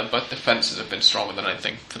both defences have been stronger than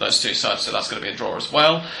anything for those 2 sides, so that's going to be a draw as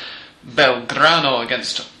well. Belgrano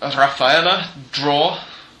against Rafaela, draw.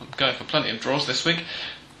 I'm going for plenty of draws this week.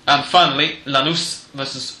 And finally, Lanús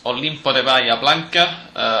versus Olimpo de Bahía Blanca.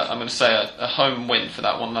 I'm going to say a home win for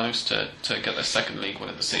that one, Lanús, to get their second league win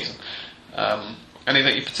of the season. Any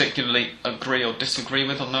that you particularly agree or disagree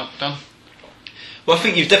with on that, Dan? Well, I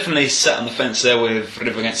think you've definitely sat on the fence there with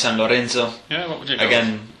River against San Lorenzo. Yeah, what would you go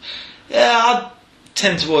again? With? Yeah, I'd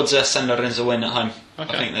tend towards a San Lorenzo win at home.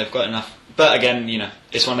 Okay. I think they've got enough. But again,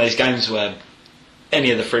 it's one of those games where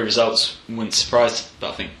any of the 3 results wouldn't surprise.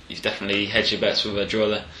 But I think you've definitely hedged your bets with a draw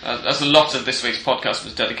there. As a lot of this week's podcast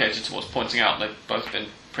was dedicated towards pointing out, they've both been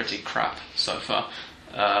pretty crap so far.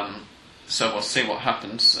 So we'll see what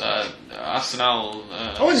happens. Arsenal.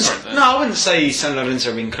 I wouldn't say San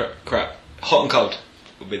Lorenzo have been crap. Hot and cold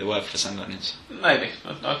would be the word for San Lorenzo. Maybe.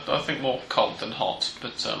 I think more cold than hot,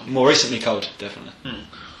 but more recently cold, definitely.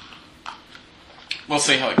 We'll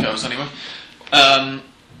see how it goes anyway.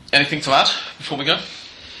 Anything to add before we go?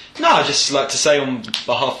 No, I'd just like to say on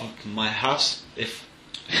behalf of my house, if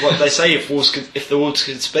the Wolves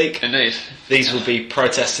could speak, indeed, these would be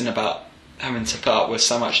protesting about having to put up with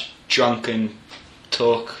so much drunken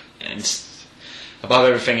talk and above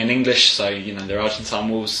everything in English. So they're Argentine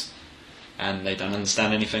Wolves, and they don't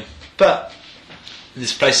understand anything. But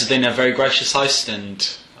this place has been a very gracious host,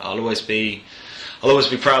 and I'll always be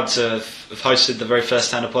proud to have hosted the very first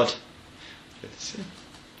Standard Pod.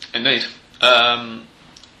 Indeed.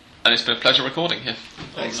 And it's been a pleasure recording here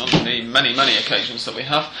on the many, many occasions that we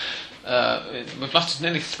have. We've lasted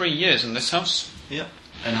nearly 3 years in this house. Yeah,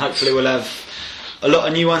 and hopefully we'll have a lot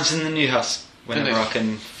of new ones in the new house whenever Indeed. I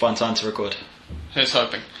can find time to record. Here's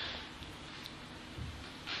hoping.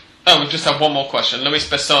 Oh, we just have one more question. Luis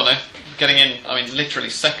Bessone, getting in, literally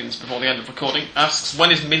seconds before the end of recording, asks,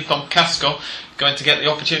 when is Milton Casco going to get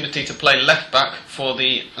the opportunity to play left back for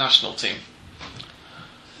the national team?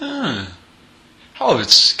 How old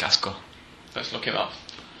is Casco? Let's look him up.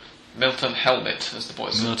 Milton Helmet, as the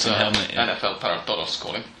boys Milton Helmet, yeah. NFL Para Todos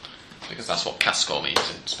call him, because that's what Casco means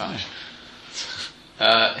in Spanish.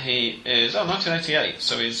 He is 1988,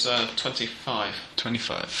 so he's 25.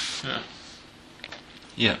 25. Yeah.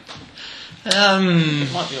 Yeah.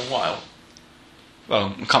 It might be a while.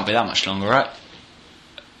 Well, it can't be that much longer, right?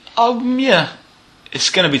 Yeah. It's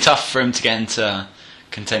going to be tough for him to get into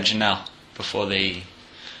contention now before the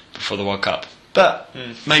World Cup. But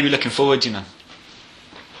maybe looking forward,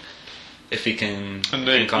 if he can kind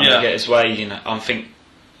of get his way, I think,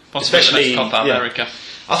 Possibly especially the next Copa America.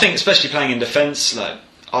 I think especially playing in defence, like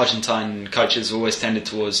Argentine coaches always tended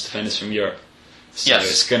towards defenders from Europe. So Yes.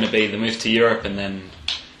 it's going to be the move to Europe and then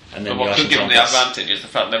But the what could give Argentine him the press. advantage is the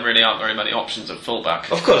fact there really aren't very many options at fullback.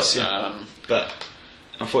 Of course, yeah. But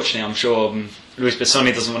unfortunately, I'm sure Luis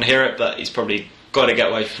Bessone doesn't want to hear it, but he's probably got to get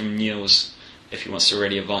away from Newell's if he wants to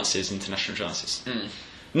really advance his international chances.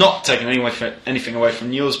 Not taking anything away from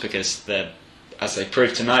Newell's, because they're, as they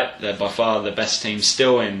proved tonight, they're by far the best team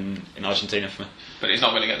still in Argentina for me. But he's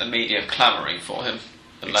not going to get the media clamouring for him.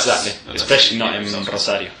 Exactly, especially not in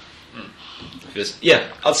Rosario. Yeah,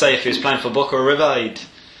 I'd say if he was playing for Boca or River,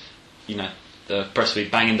 the press would be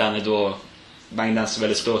banging down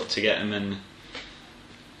Sabella's door to get him in.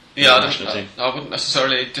 Yeah, national team. I wouldn't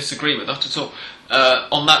necessarily disagree with that at all.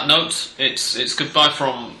 On that note, it's goodbye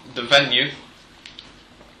from the venue.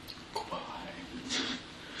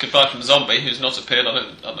 Goodbye from Zombie, who's not appeared. I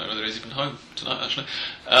don't know whether he's even home tonight, actually.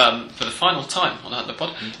 For the final time on Hand the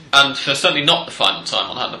Pod. And for certainly not the final time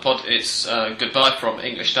on Hand the Pod, it's goodbye from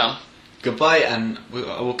English Dan. Goodbye, and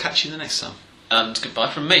I will catch you the next time. And goodbye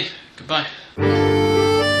from me. Goodbye.